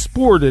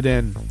exported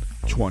in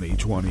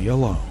 2020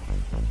 alone.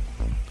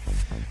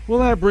 Well,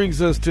 that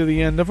brings us to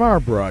the end of our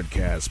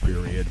broadcast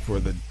period for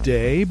the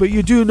day, but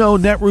you do know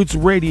Netroots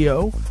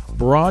Radio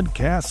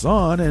broadcasts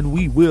on, and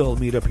we will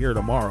meet up here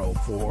tomorrow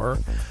for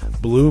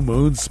Blue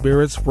Moon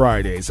Spirits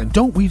Fridays, and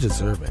don't we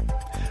deserve it?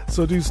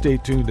 So do stay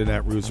tuned to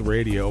Netroots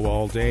Radio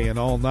all day and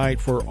all night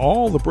for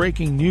all the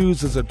breaking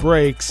news as it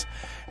breaks,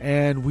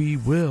 and we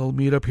will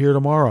meet up here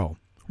tomorrow,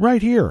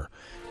 right here,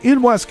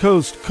 in West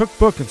Coast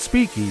Cookbook and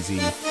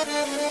Speakeasy.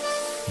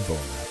 Bon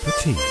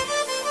appetit.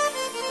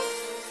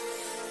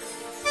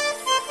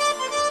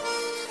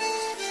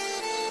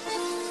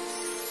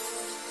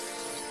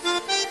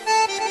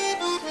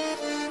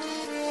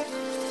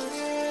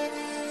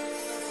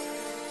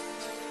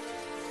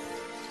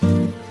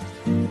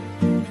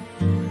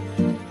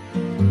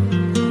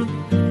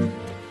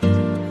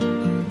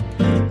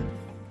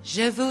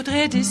 Je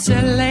voudrais du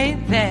soleil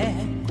vert,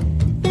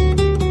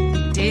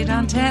 des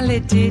dentelles et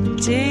des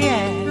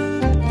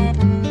théières,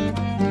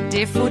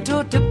 des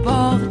photos de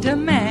bord de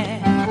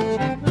mer,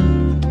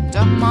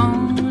 dans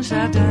mon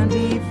jardin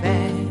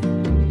d'hiver.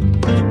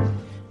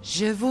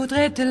 Je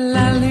voudrais de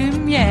la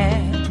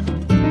lumière,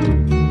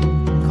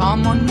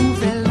 comme en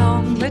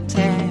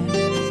Nouvelle-Angleterre.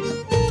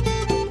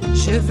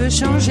 Je veux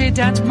changer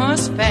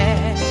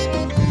d'atmosphère,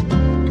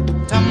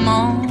 dans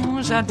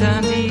mon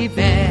jardin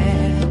d'hiver.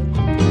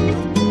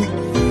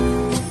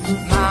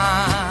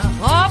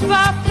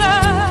 À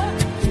fleurs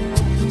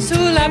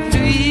sous la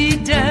pluie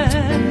de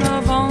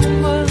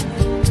novembre,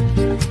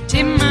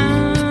 tes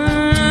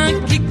mains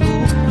qui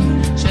courent,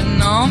 je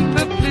n'en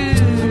peux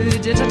plus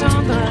de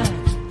t'attendre.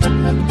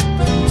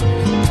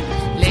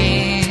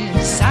 Les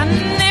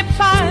années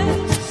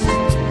passent,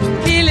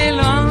 qu'il est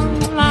loin,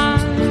 là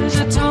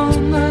je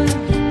tombe.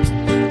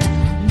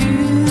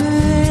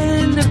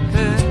 Nul ne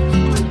peut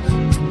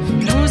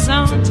nous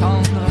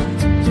entendre.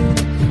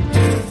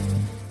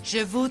 Je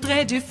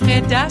voudrais du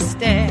Fred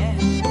Astaire,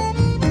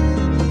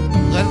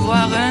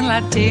 revoir un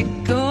latte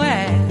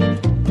Goël.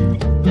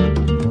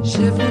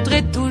 Je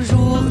voudrais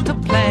toujours te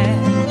plaire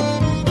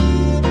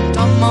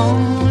dans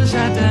mon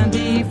jardin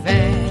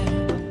d'hiver.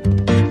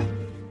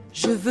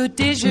 Je veux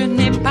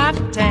déjeuner par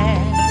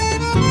terre,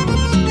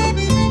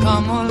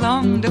 comme aux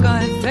langues de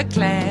golfe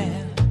clair.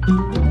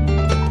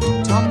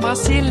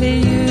 T'embrasser les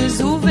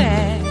yeux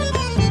ouverts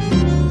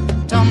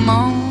dans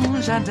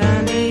mon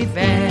jardin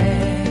d'hiver.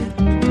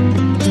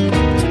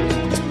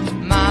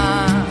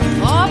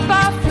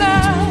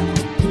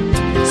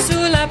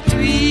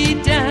 Pluie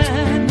de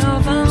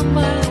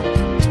novembre,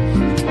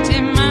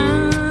 tes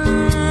mains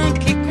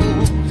qui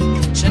courent,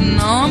 je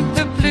n'en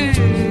peux plus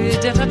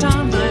de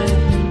t'attendre.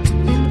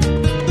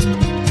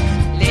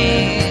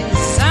 Les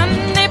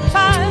années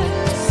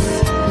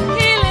passent,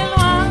 il est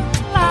loin,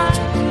 là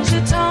je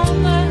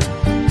tombe.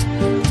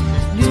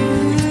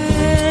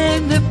 Nul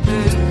ne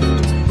peut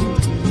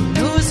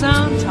nous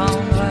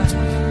entendre.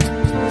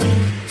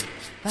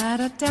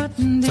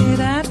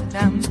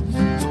 Ba-da-da-dum-di-da-dum.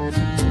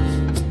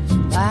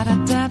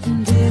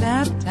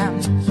 Ba-da-da-dum-di-da-dum.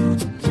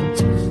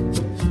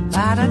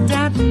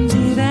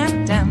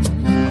 Ba-da-da-dum-di-da-dum.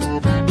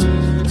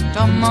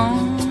 Dans mon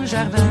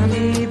jardin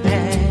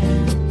d'hiver.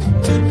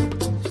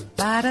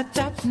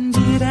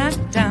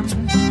 Ba-da-da-dum-di-da-dum.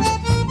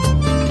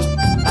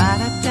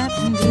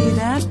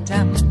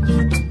 Ba-da-da-dum-di-da-dum.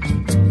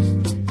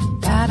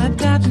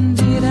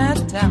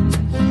 Ba-da-da-dum-di-da-dum.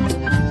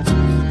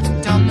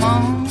 Dans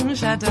mon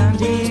jardin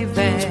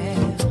d'hiver.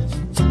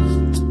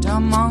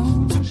 Dans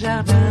mon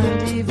jardin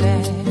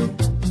d'hiver.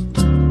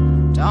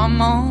 Dans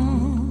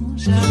mon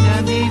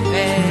jardin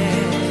d'hiver.